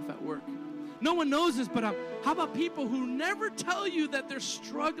myself at work. No one knows this, but how about people who never tell you that they're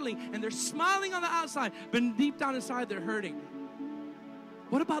struggling and they're smiling on the outside, but deep down inside they're hurting?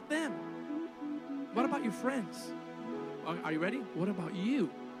 What about them? What about your friends? Are you ready? What about you?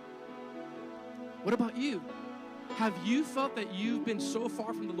 What about you? Have you felt that you've been so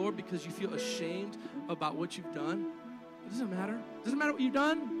far from the Lord because you feel ashamed about what you've done? It doesn't matter. It doesn't matter what you've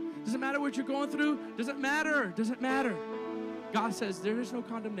done. It doesn't matter what you're going through. It doesn't matter. It doesn't matter. God says there is no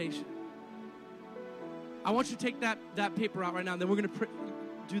condemnation. I want you to take that paper out right now, and then we're going to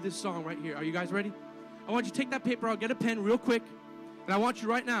do this song right here. Are you guys ready? I want you to take that paper out, get a pen real quick, and I want you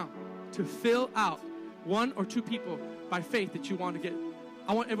right now to fill out one or two people by faith that you want to get.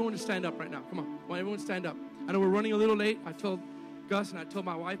 I want everyone to stand up right now. Come on. I want everyone to stand up. I know we're running a little late. I told Gus and I told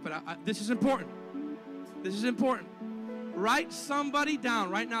my wife, but this is important. This is important. Write somebody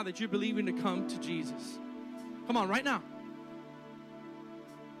down right now that you're believing to come to Jesus. Come on, right now.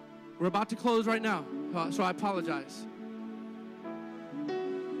 We're about to close right now, so I apologize.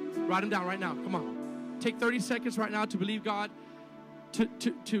 Write them down right now. Come on. Take 30 seconds right now to believe God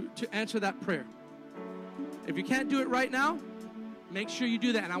to answer that prayer. If you can't do it right now, make sure you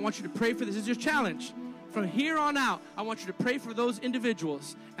do that. And I want you to pray for this. This is your challenge. From here on out, I want you to pray for those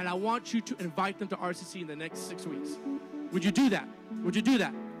individuals, and I want you to invite them to RCC in the next 6 weeks. Would you do that? Would you do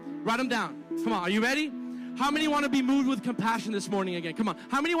that? Write them down. Come on, are you ready? How many want to be moved with compassion this morning again? Come on.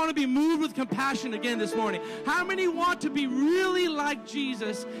 How many want to be moved with compassion again this morning? How many want to be really like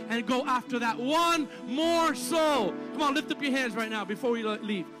Jesus and go after that one more soul? Come on, lift up your hands right now before we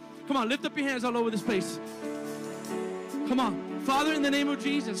leave. Come on, lift up your hands all over this place. Come on. Father, in the name of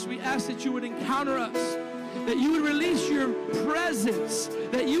Jesus, we ask that you would encounter us, that you would release your presence,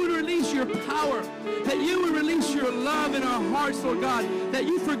 that you would release your power, that you would release your love in our hearts, Lord God, that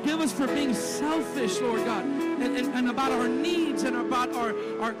you forgive us for being selfish, Lord God, and about our needs and about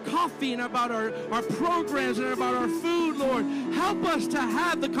our coffee and about our programs and about our food, Lord. Help us to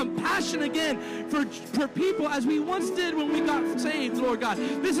have the compassion again for people as we once did when we got saved, Lord God.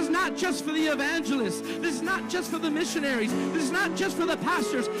 This is not just for the evangelists. This is not just for the missionaries. This is not just for the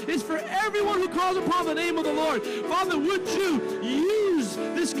pastors. It's for everyone who calls upon the name of the Lord. Father, would you use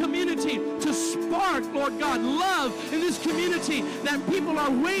this community to spark, Lord God, love in this community, that people are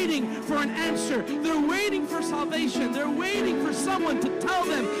waiting for an answer. They're waiting for salvation. They're waiting for someone to tell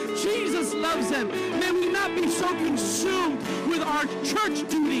them Jesus loves them. May we not be so consumed with our church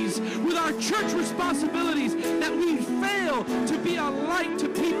duties, with our church responsibilities, that we fail to be a light to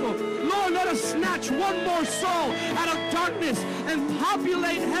people. Lord, let us snatch one more soul out of darkness and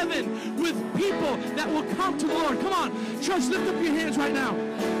populate heaven with people that will come to the Lord. Come on, church, lift up your hands right now.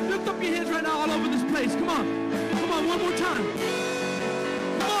 Lift up your hands right now all over this place. Come on. Come on, one more time.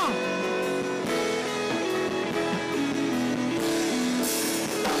 Come on.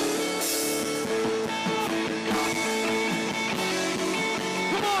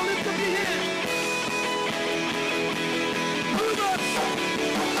 Come on, lift up your hands. Move us.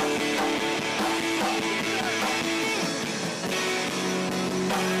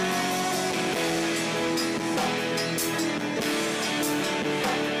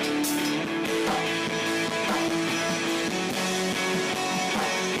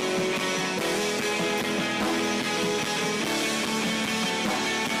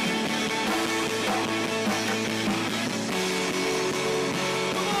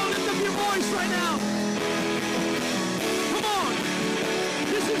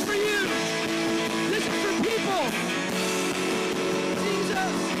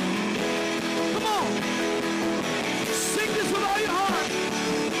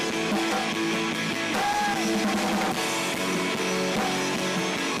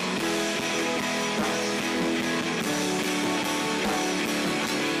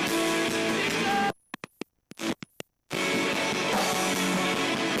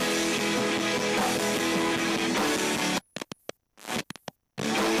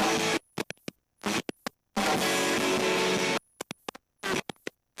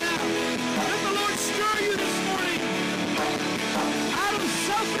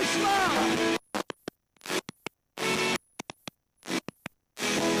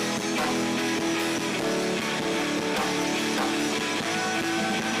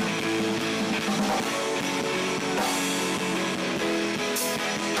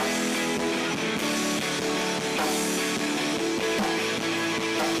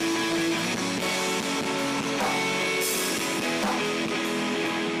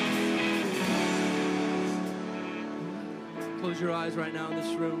 your eyes right now in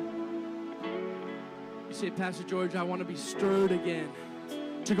this room. You say, Pastor George, I want to be stirred again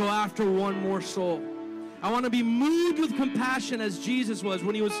to go after one more soul. I want to be moved with compassion as Jesus was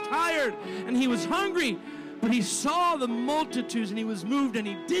when he was tired and he was hungry, but he saw the multitudes and he was moved and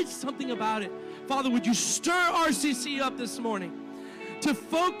he did something about it. Father, would you stir RCC up this morning to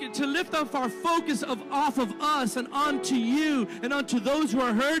focus, to lift up our focus off of us and onto you and onto those who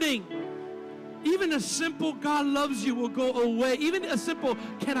are hurting. Even a simple God loves you will go away. Even a simple,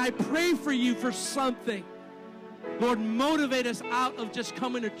 can I pray for you for something? Lord, motivate us out of just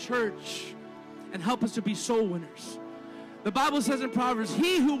coming to church and help us to be soul winners. The Bible says in Proverbs,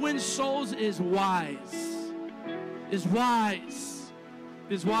 he who wins souls is wise. Is wise.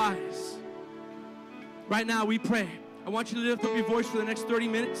 Is wise. Right now we pray. I want you to lift up your voice for the next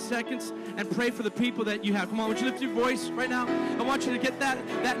 30 seconds and pray for the people that you have. Come on, I want you to lift your voice right now. I want you to get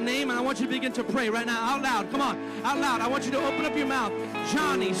that name, and I want you to begin to pray right now out loud. Come on, out loud. I want you to open up your mouth.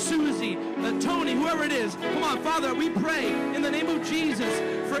 Johnny, Susie, Tony, whoever it is. Come on, Father, we pray in the name of Jesus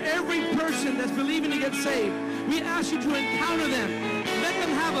for every person that's believing to get saved. We ask you to encounter them. Let them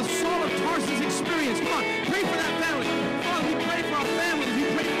have a Saul of Tarsus experience. Come on, pray for that family. Father, we pray for our families. We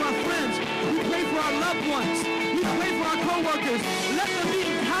pray for our friends. We pray for our loved ones. We pray for our co-workers. Let them be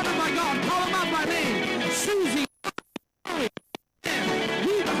encountered by God. Call them out by name. Susie.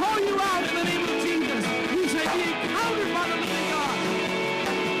 We call you out in the name of Jesus. We say, be encountered by the living God.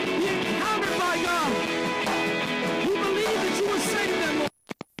 Be encountered by God. We believe that you will save them, Lord.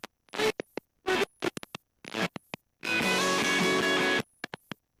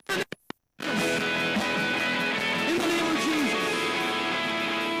 In the name of Jesus.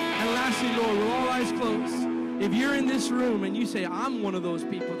 And lastly, Lord, with all eyes closed, if you're in this room and you say, I'm one of those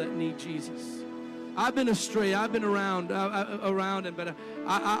people that need Jesus. I've been astray. I've been around, but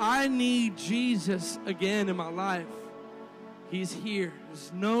I need Jesus again in my life. He's here.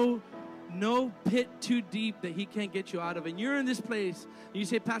 There's no pit too deep that he can't get you out of. And you're in this place, and you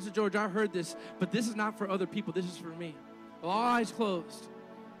say, Pastor George, I heard this, but this is not for other people. This is for me. With all eyes closed.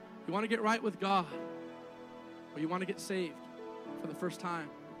 You want to get right with God, or you want to get saved for the first time.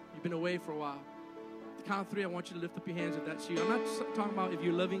 You've been away for a while. At the count of 3, I want you to lift up your hands if that's you. I'm not talking about if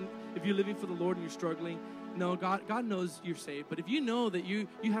you're living for the Lord and you're struggling. No, God knows you're saved. But if you know that you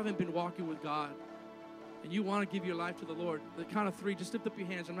haven't been walking with God and you want to give your life to the Lord, at the count of 3, just lift up your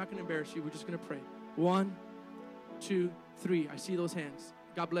hands. I'm not going to embarrass you. We're just going to pray. 1, 2, 3. I see those hands.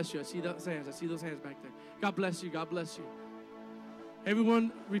 God bless you. I see those hands. I see those hands back there. God bless you. God bless you.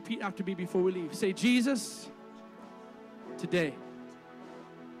 Everyone repeat after me before we leave. Say, Jesus, today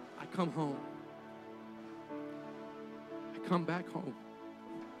I come home. I come back home.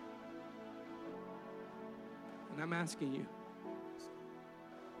 And I'm asking you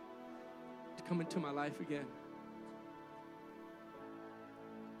to come into my life again.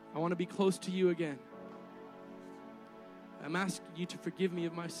 I want to be close to you again. I'm asking you to forgive me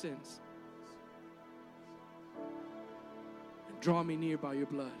of my sins. And draw me near by your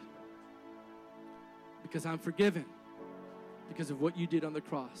blood. Because I'm forgiven because of what you did on the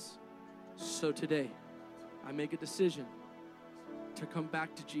cross. So today, I make a decision to come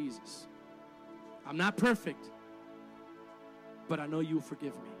back to Jesus. I'm not perfect, but I know you will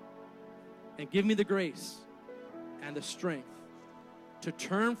forgive me. And give me the grace and the strength to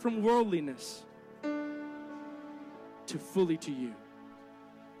turn from worldliness to fully to you.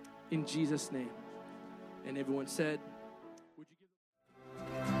 In Jesus' name. And everyone said, would you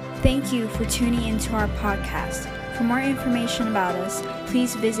give... Thank you for tuning into our podcast. For more information about us,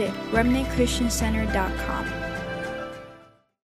 please visit remnantchristiancenter.com.